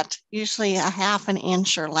small yet, usually a half an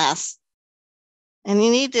inch or less. And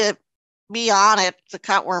you need to be on it, the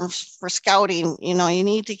cutworms for scouting. You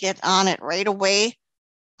need to get on it right away.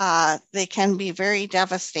 They can be very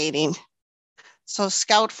devastating. So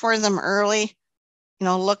scout for them early,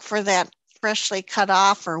 look for that freshly cut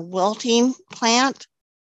off or wilting plant.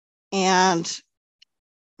 And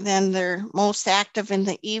then they're most active in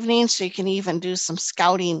the evening. So you can even do some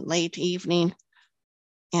scouting late evening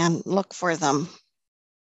and look for them.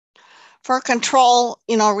 For control,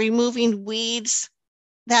 removing weeds,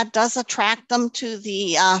 that does attract them to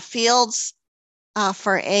the fields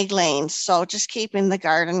for egg laying. So just keeping the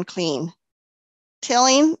garden clean.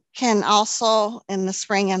 Tilling can also, in the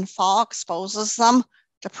spring and fall, exposes them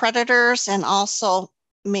to predators and also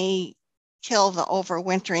may kill the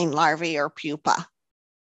overwintering larvae or pupa.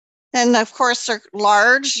 Then, of course, they're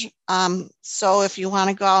large. So if you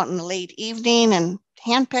want to go out in the late evening and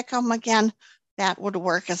handpick them again, that would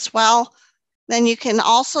work as well. Then you can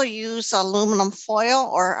also use aluminum foil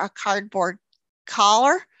or a cardboard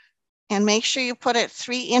collar, and make sure you put it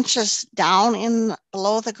 3 inches down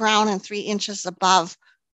below the ground and 3 inches above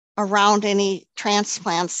around any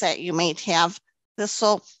transplants that you might have. This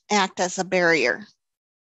will act as a barrier.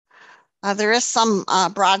 There is some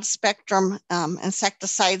broad spectrum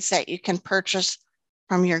insecticides that you can purchase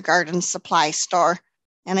from your garden supply store.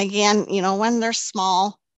 And again, when they're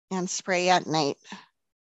small, and spray at night.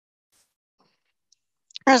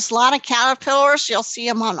 There's a lot of caterpillars. You'll see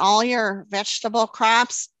them on all your vegetable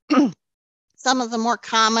crops. Some of the more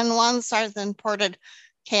common ones are the imported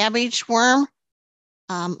cabbage worm,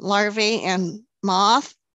 larvae and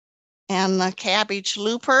moth, and the cabbage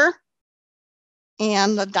looper,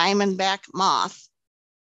 and the diamondback moth.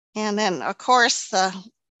 And then, of course,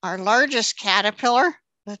 our largest caterpillar,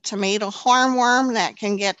 the tomato hornworm, that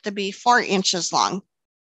can get to be 4 inches long.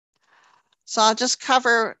 So I'll just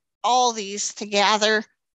cover all these together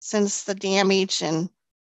since the damage and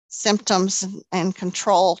symptoms and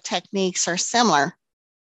control techniques are similar.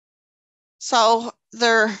 So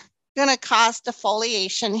they're going to cause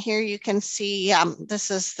defoliation. Here you can see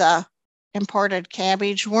this is the imported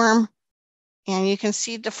cabbage worm, and you can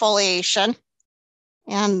see defoliation,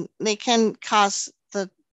 and they can cause the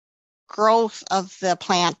growth of the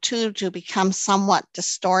plant too to become somewhat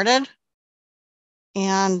distorted,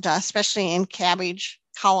 and especially in cabbage,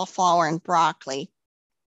 cauliflower, and broccoli.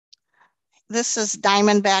 This is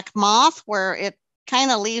diamondback moth, where it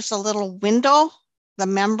kind of leaves a little window. The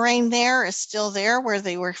membrane there is still there where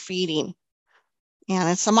they were feeding. And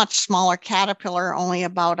it's a much smaller caterpillar, only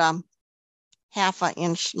about half an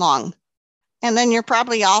inch long. And then you're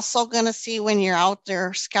probably also going to see when you're out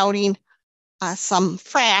there scouting some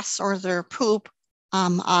frass or their poop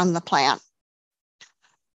on the plant.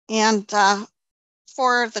 And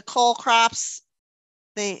for the cole crops,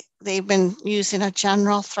 they've been using a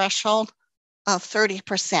general threshold of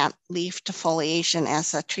 30% leaf defoliation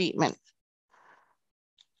as a treatment.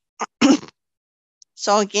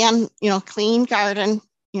 So again, clean garden,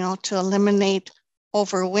 to eliminate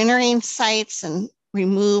overwintering sites and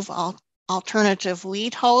remove alternative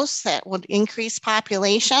weed hosts that would increase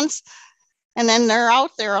populations. And then they're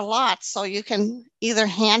out there a lot, so you can either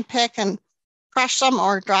hand pick and crush them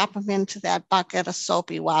or drop them into that bucket of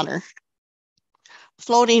soapy water.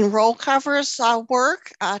 Floating roll covers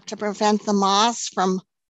work to prevent the moths from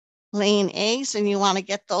laying eggs, and you want to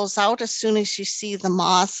get those out as soon as you see the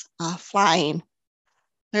moths flying.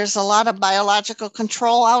 There's a lot of biological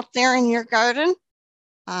control out there in your garden,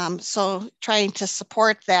 so trying to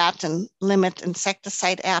support that and limit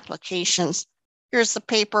insecticide applications. Here's the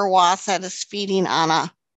paper wasp that is feeding on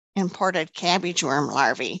a imported cabbage worm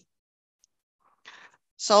larvae.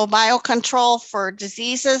 So biocontrol for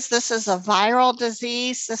diseases. This is a viral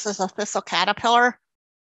disease. This is a thistle caterpillar,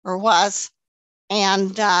 or was,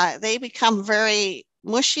 and they become very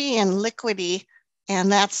mushy and liquidy,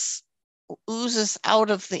 and that's oozes out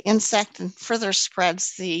of the insect and further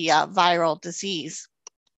spreads the viral disease.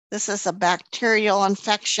 This is a bacterial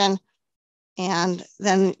infection, and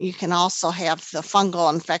then you can also have the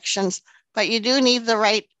fungal infections, but you do need the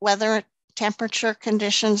right weather temperature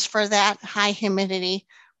conditions for that, high humidity,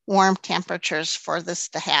 warm temperatures for this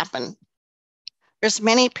to happen. There's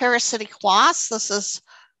many parasitic wasps. This is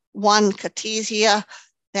one Catesia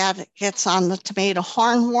that gets on the tomato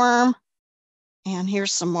hornworm. And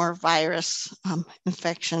here's some more virus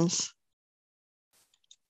infections.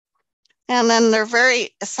 And then they're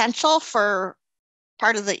very essential for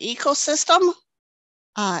part of the ecosystem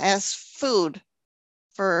as food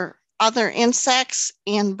for other insects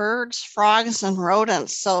and birds, frogs, and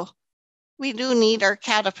rodents. So we do need our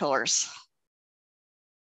caterpillars.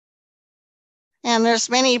 And there's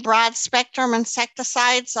many broad spectrum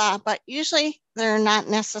insecticides, but usually they're not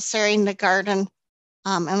necessary in the garden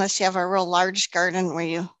unless you have a real large garden where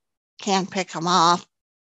you can't pick them off.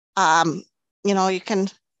 You can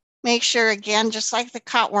make sure, again, just like the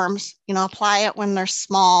cutworms, apply it when they're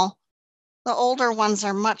small. The older ones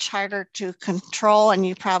are much harder to control and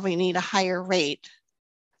you probably need a higher rate.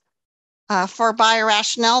 For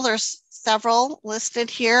biorationale, there's several listed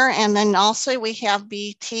here. And then also we have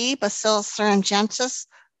BT, Bacillus thuringiensis,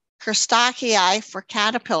 Kerstachii for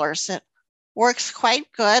caterpillars. It works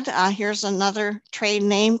quite good. Here's another trade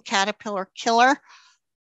name, caterpillar killer.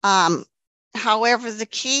 However, the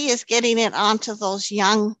key is getting it onto those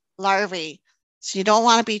young larvae. So you don't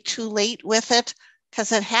want to be too late with it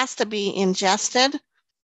because it has to be ingested.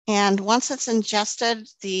 And once it's ingested,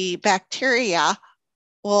 the bacteria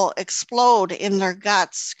will explode in their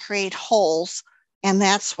guts, create holes, and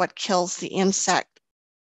that's what kills the insect.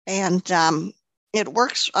 And it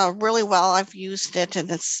works really well. I've used it,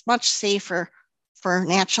 and it's much safer for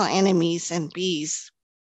natural enemies and bees.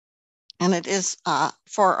 And it is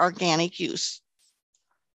for organic use.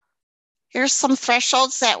 Here's some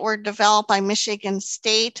thresholds that were developed by Michigan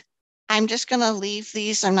State. I'm just going to leave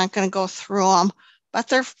these. I'm not going to go through them, but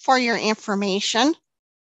they're for your information.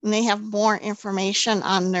 And they have more information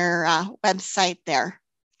on their website there.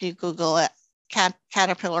 If you Google it,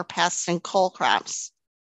 caterpillar pests and coal crops.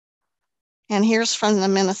 And here's from the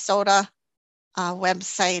Minnesota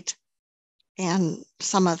website and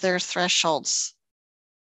some of their thresholds.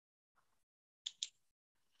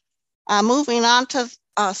 Moving on to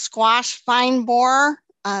squash vine borer.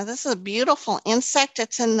 This is a beautiful insect.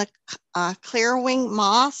 It's in the clearwing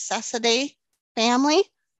moth Cecidae family.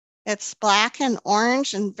 It's black and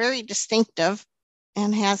orange and very distinctive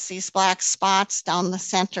and has these black spots down the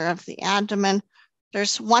center of the abdomen.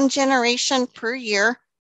 There's one generation per year,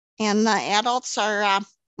 and the adults are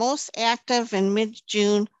most active in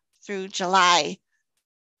mid-June through July,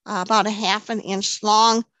 about a half an inch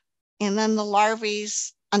long, and then the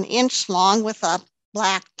larvae's an inch long with a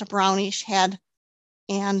black to brownish head,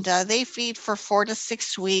 and they feed for 4 to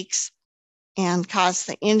 6 weeks and cause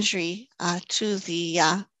the injury to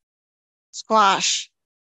the squash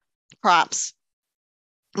crops.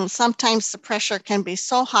 And sometimes the pressure can be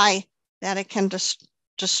so high that it can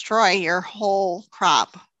destroy your whole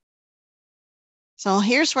crop. So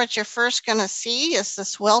here's what you're first going to see is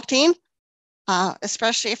this wilting,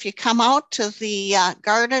 especially if you come out to the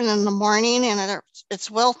garden in the morning and it's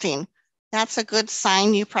wilting. That's a good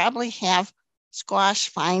sign you probably have squash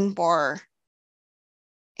vine borer.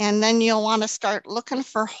 And then you'll want to start looking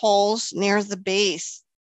for holes near the base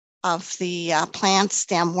of the plant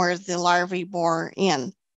stem where the larvae bore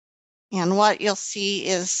in. And what you'll see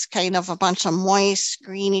is kind of a bunch of moist,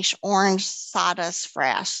 greenish orange sawdust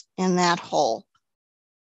frass in that hole.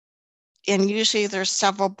 And usually there's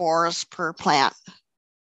several borers per plant.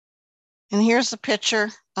 And here's a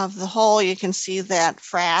picture of the hole. You can see that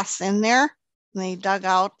frass in there. And they dug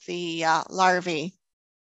out the larvae.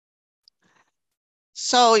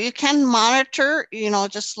 So you can monitor,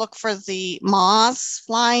 just look for the moths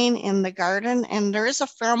flying in the garden. And there is a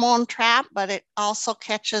pheromone trap, but it also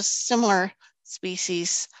catches similar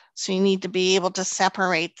species. So you need to be able to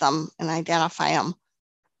separate them and identify them.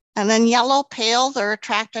 And then yellow pale, they're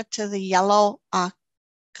attracted to the yellow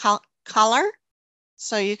color.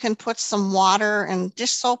 So you can put some water and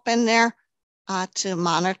dish soap in there to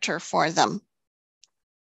monitor for them.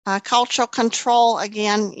 Cultural control,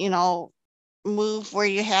 again, move where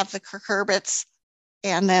you have the cucurbits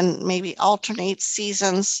and then maybe alternate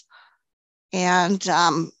seasons. And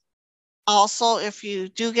also, if you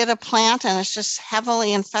do get a plant and it's just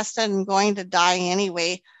heavily infested and going to die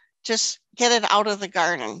anyway, just get it out of the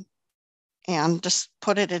garden and just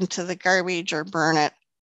put it into the garbage or burn it.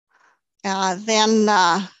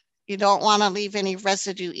 Then you don't want to leave any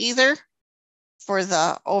residue either for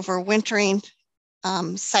the overwintering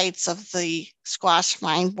sites of the squash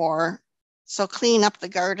vine borer. So clean up the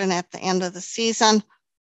garden at the end of the season.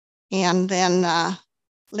 And then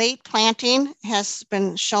late planting has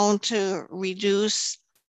been shown to reduce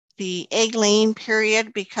the egg laying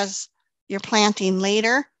period because you're planting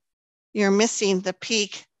later. You're missing the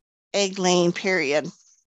peak egg laying period.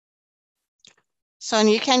 So, and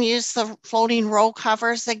you can use the floating row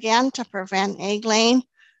covers again to prevent egg laying,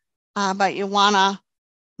 but you want to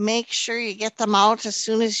make sure you get them out as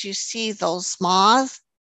soon as you see those moths,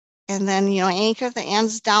 and then, anchor the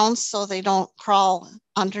ends down so they don't crawl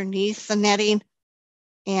underneath the netting,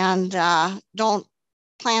 and don't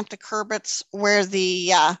plant the curbits where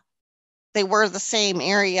they were the same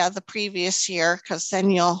area the previous year, because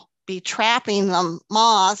then you'll be trapping the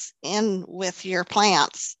moths in with your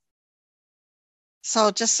plants.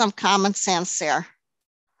 So just some common sense there.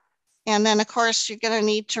 And then, of course, you're going to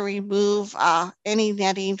need to remove any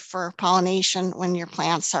netting for pollination when your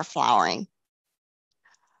plants are flowering.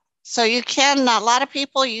 So you can, a lot of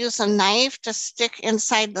people use a knife to stick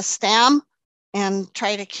inside the stem and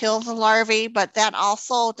try to kill the larvae, but that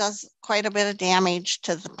also does quite a bit of damage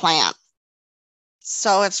to the plant.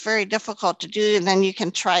 So it's very difficult to do. And then you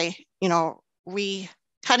can try,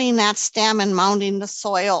 cutting that stem and mounding the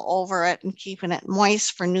soil over it and keeping it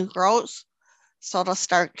moist for new growth. So it'll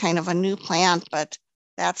start kind of a new plant, but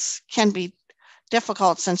that's can be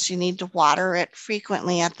difficult since you need to water it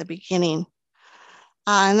frequently at the beginning.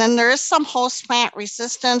 And then there is some host plant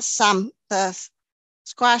resistance. The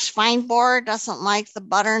squash vine borer doesn't like the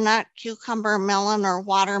butternut, cucumber, melon, or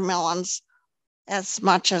watermelons as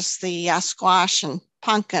much as the squash and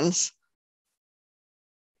pumpkins.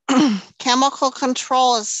 Chemical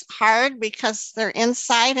control is hard because they're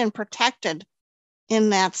inside and protected in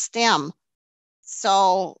that stem.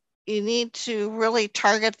 So you need to really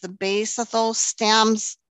target the base of those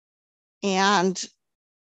stems. And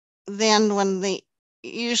then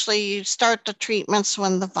usually you start the treatments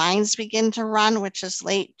when the vines begin to run, which is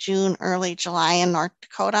late June, early July in North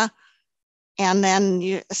Dakota. And then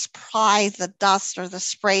you apply the dust or the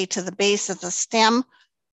spray to the base of the stem.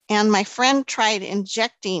 And my friend tried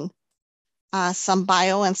injecting some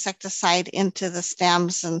bioinsecticide into the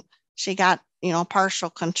stems, and she got, partial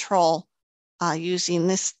control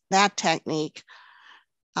using that technique.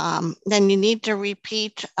 Then you need to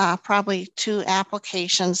repeat probably 2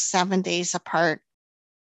 applications 7 days apart.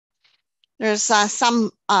 There's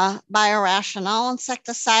some biorational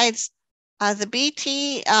insecticides. The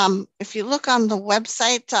BT, if you look on the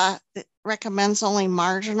website, it recommends only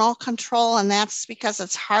marginal control, and that's because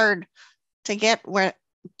it's hard to get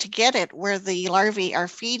it where the larvae are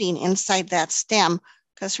feeding inside that stem.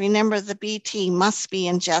 Because remember, the BT must be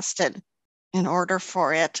ingested in order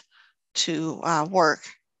for it to work.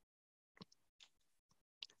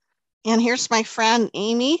 And here's my friend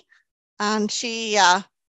Amy, and she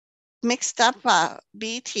mixed up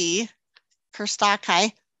BT,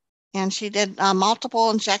 Kerstocki, and she did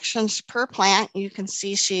multiple injections per plant. You can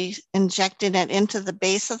see she injected it into the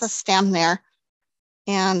base of the stem there,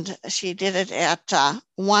 and she did it at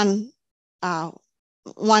one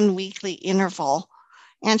weekly interval.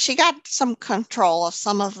 And she got some control of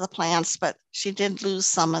some of the plants, but she did lose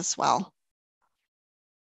some as well.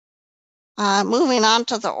 Moving on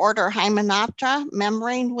to the order Hymenoptera,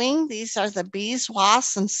 membrane wing. These are the bees,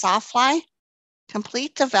 wasps, and sawfly.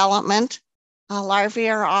 Complete development. Larvae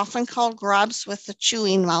are often called grubs with the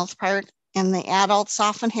chewing mouth part, and the adults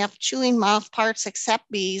often have chewing mouth parts except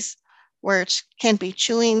bees, where it can be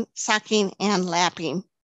chewing, sucking, and lapping.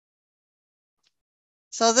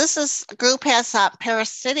 So this group has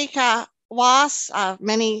parasitic wasps.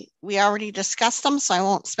 We already discussed them, so I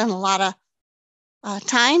won't spend a lot of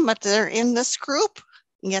time, but they're in this group.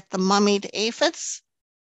 You get the mummied aphids.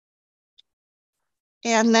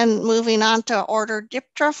 And then moving on to order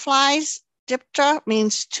Diptera flies. Diptera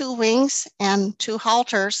means 2 wings and 2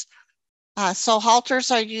 halters. So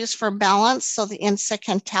halters are used for balance, so the insect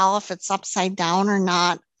can tell if it's upside down or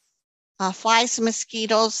not. Flies and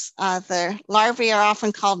mosquitoes, the larvae are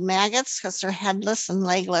often called maggots because they're headless and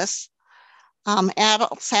legless.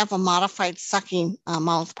 Adults have a modified sucking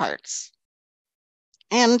mouth parts.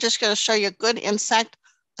 And I'm just going to show you a good insect,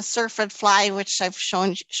 a syrphid fly, which I've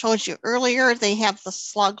showed you earlier. They have the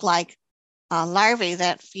slug-like larvae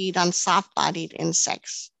that feed on soft-bodied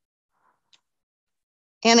insects.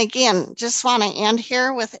 And again, just want to end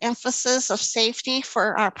here with emphasis of safety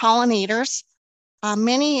for our pollinators.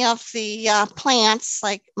 Many of the plants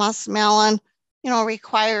like muskmelon,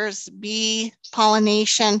 requires bee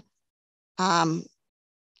pollination.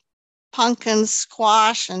 Pumpkins,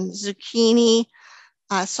 squash, and zucchini.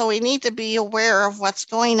 So we need to be aware of what's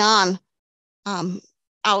going on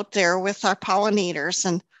out there with our pollinators.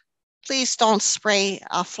 And please don't spray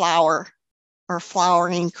a flower or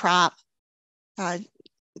flowering crop.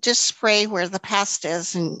 Just spray where the pest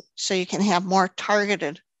is, and so you can have more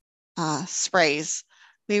targeted sprays.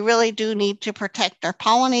 We really do need to protect our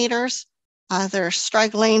pollinators. They're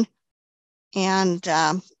struggling And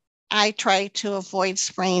I try to avoid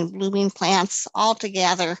spraying blooming plants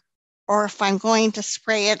altogether. Or if I'm going to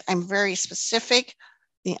spray it, I'm very specific.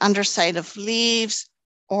 The underside of leaves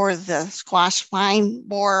or the squash vine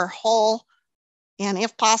borer hole. And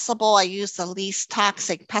if possible, I use the least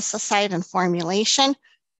toxic pesticide and formulation.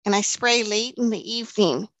 And I spray late in the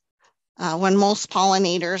evening when most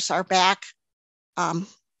pollinators are back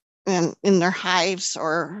in their hives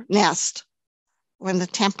or nest when the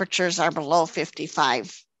temperatures are below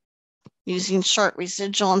 55. Using short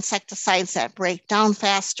residual insecticides that break down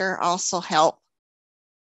faster also help.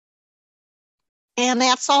 And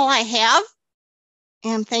that's all I have.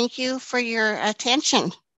 And thank you for your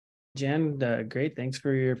attention. Jen, great. Thanks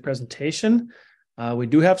for your presentation. We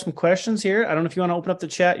do have some questions here. I don't know if you want to open up the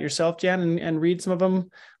chat yourself, Jen, and read some of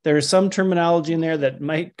them. There's some terminology in there that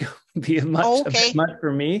might be a bit much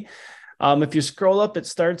for me. If you scroll up, it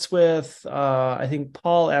starts with, I think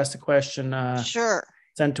Paul asked a question. Sure.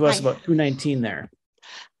 Sent to us about 219 there.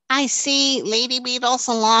 I see lady beetles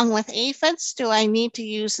along with aphids. Do I need to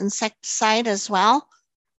use insecticide as well?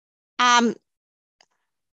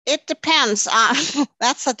 It depends.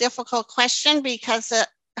 That's a difficult question because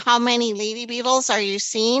how many lady beetles are you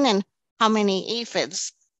seeing and how many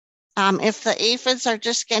aphids? If the aphids are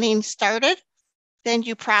just getting started, then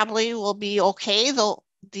you probably will be okay.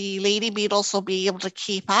 The lady beetles will be able to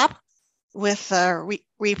keep up with the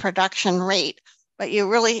reproduction rate. But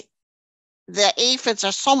the aphids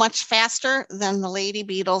are so much faster than the lady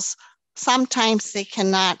beetles. Sometimes they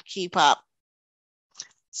cannot keep up.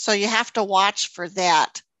 So you have to watch for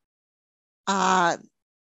that. And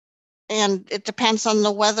it depends on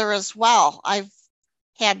the weather as well. I've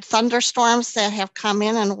had thunderstorms that have come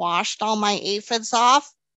in and washed all my aphids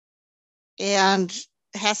off. And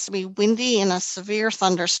it has to be windy in a severe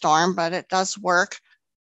thunderstorm, but it does work.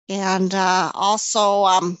 And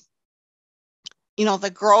also,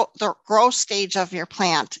 the growth stage of your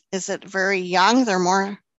plant. Is it very young? They're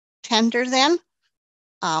more tender then?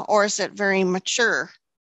 Or is it very mature?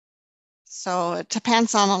 So it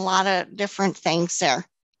depends on a lot of different things there.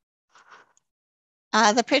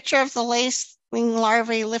 The picture of the lacewing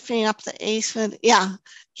larvae lifting up the aphid. Yeah,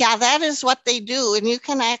 that is what they do. And you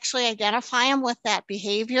can actually identify them with that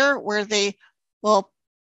behavior where they will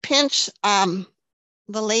pinch, the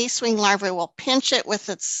lacewing larvae will pinch it with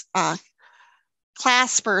its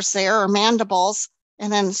claspers there or mandibles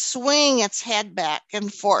and then swing its head back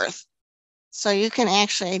and forth. So you can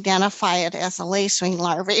actually identify it as a lacewing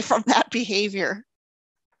larvae from that behavior.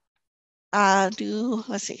 Yes,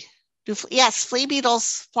 flea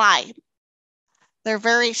beetles fly. They're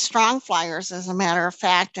very strong flyers, as a matter of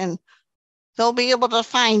fact, and they'll be able to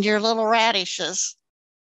find your little radishes.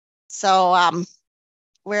 So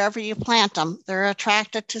wherever you plant them, they're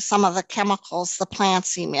attracted to some of the chemicals the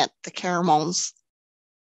plants emit, the pheromones.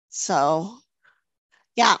 So,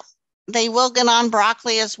 yeah, they will get on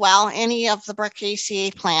broccoli as well, any of the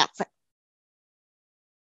Brachaceae plant.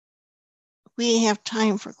 We have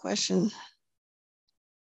time for questions.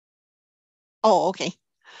 Oh, okay.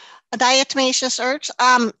 A diatomaceous earth.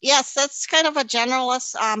 Yes, that's kind of a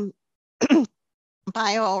generalist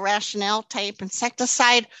biorationale type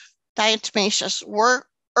insecticide. Diatomaceous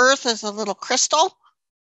earth is a little crystal,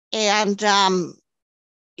 and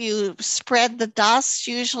you spread the dust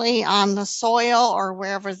usually on the soil or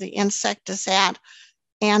wherever the insect is at,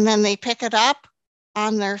 and then they pick it up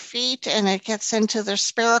on their feet and it gets into their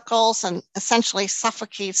spiracles and essentially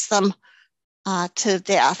suffocates them to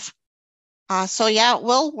death. So yeah, it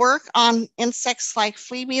will work on insects like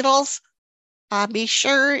flea beetles. Be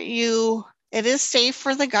sure it is safe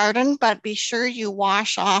for the garden, but be sure you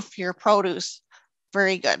wash off your produce.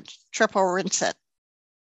 Very good. Triple rinse it,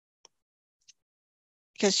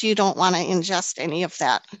 because you don't want to ingest any of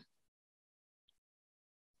that.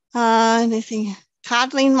 Anything?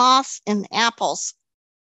 Codling moths and apples.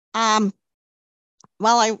 There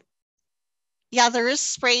is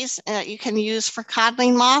sprays you can use for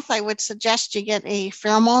codling moth. I would suggest you get a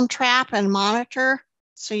pheromone trap and monitor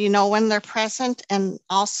so you know when they're present and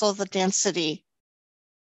also the density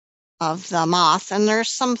of the moth. And there's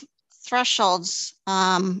some thresholds.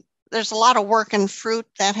 There's a lot of work in fruit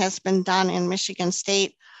that has been done in Michigan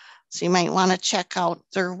State, so you might want to check out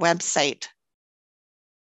their website.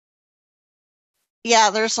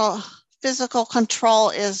 Yeah, there's a physical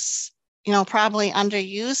control is, probably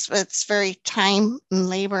underused, but it's very time and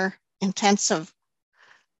labor intensive,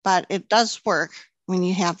 but it does work when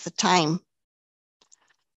you have the time.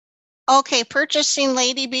 Okay, purchasing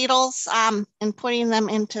lady beetles and putting them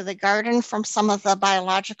into the garden from some of the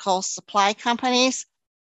biological supply companies.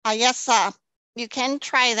 Yes, you can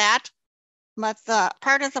try that. But the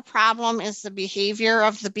part of the problem is the behavior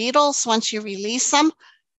of the beetles. Once you release them,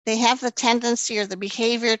 they have the tendency or the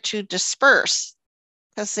behavior to disperse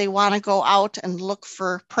because they want to go out and look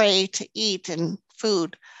for prey to eat and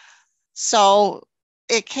food. So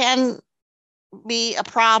it can be a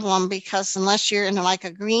problem because unless you're in like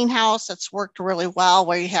a greenhouse, it's worked really well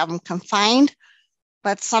where you have them confined.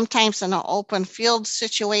 But sometimes in an open field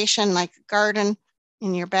situation, like a garden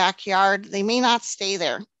in your backyard, they may not stay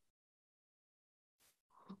there.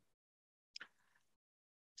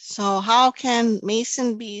 So how can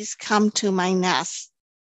mason bees come to my nest?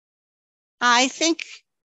 I think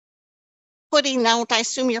putting out, I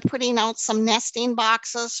assume you're putting out some nesting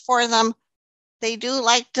boxes for them. They do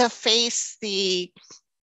like to face the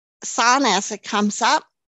sun as it comes up.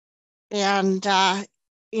 And,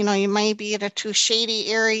 you may be at a too shady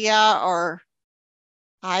area, or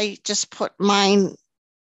I just put mine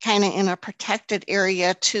kind of in a protected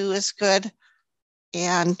area too is good.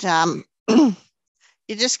 And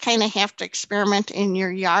you just kind of have to experiment in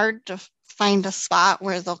your yard to find a spot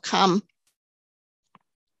where they'll come.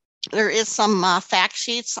 There is some fact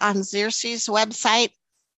sheets on Xerces website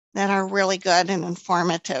that are really good and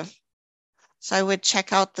informative. So I would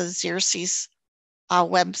check out the Xerces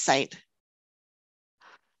website.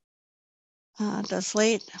 Does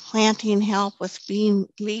late planting help with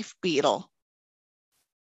leaf beetle?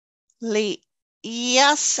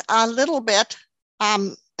 Yes, a little bit.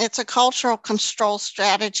 It's a cultural control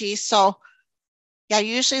strategy. So yeah,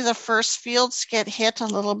 usually the first fields get hit a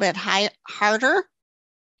little bit harder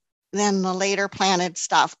than the later planted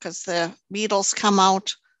stuff because the beetles come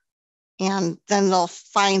out and then they'll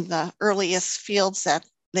find the earliest fields that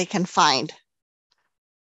they can find.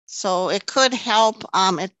 So it could help.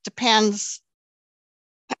 It depends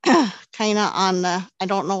kind of on I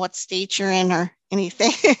don't know what state you're in or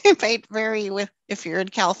anything. It might vary with if you're in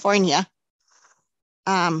California.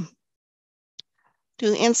 Do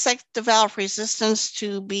insects develop resistance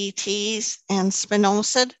to BTs and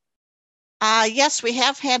spinosad? Yes, we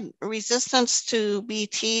have had resistance to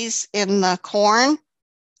BTs in the corn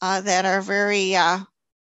that are very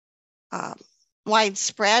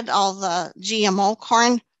widespread. All the GMO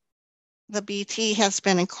corn, the BT has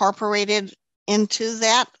been incorporated into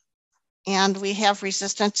that. And we have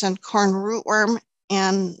resistance in corn rootworm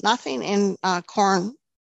and nothing in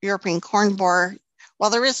European corn borer.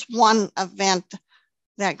 Well, there is one event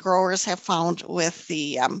that growers have found with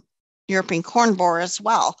the European corn borer as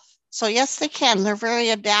well. So yes, they can. They're very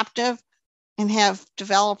adaptive and have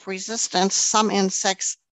developed resistance. Some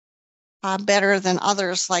insects better than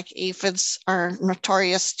others, like aphids, are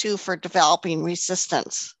notorious too for developing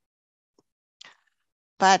resistance.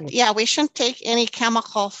 But yeah, we shouldn't take any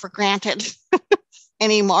chemical for granted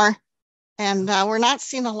anymore. And we're not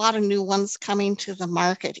seeing a lot of new ones coming to the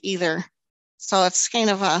market either. So it's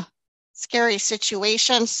kind of a scary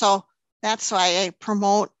situation. So that's why I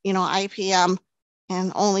promote, IPM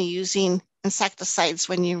and only using insecticides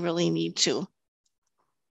when you really need to.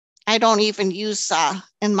 I don't even use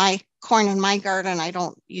in my corn in my garden, I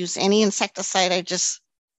don't use any insecticide. I just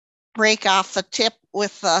break off the tip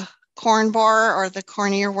with the corn borer or the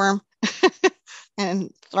corn earworm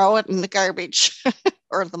and throw it in the garbage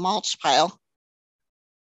or the mulch pile.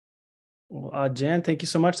 Well, Jan, thank you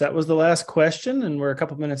so much. That was the last question, and we're a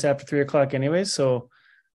couple minutes after 3:00 anyway, so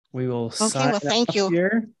we will sign thank you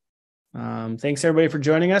here. Thanks everybody for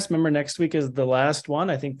joining us. Remember, next week is the last one,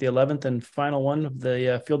 I think the 11th and final one of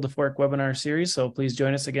the Field to Fork webinar series. So please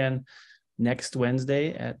join us again next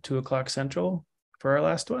Wednesday at 2:00 Central for our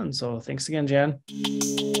last one. So thanks again, Jan.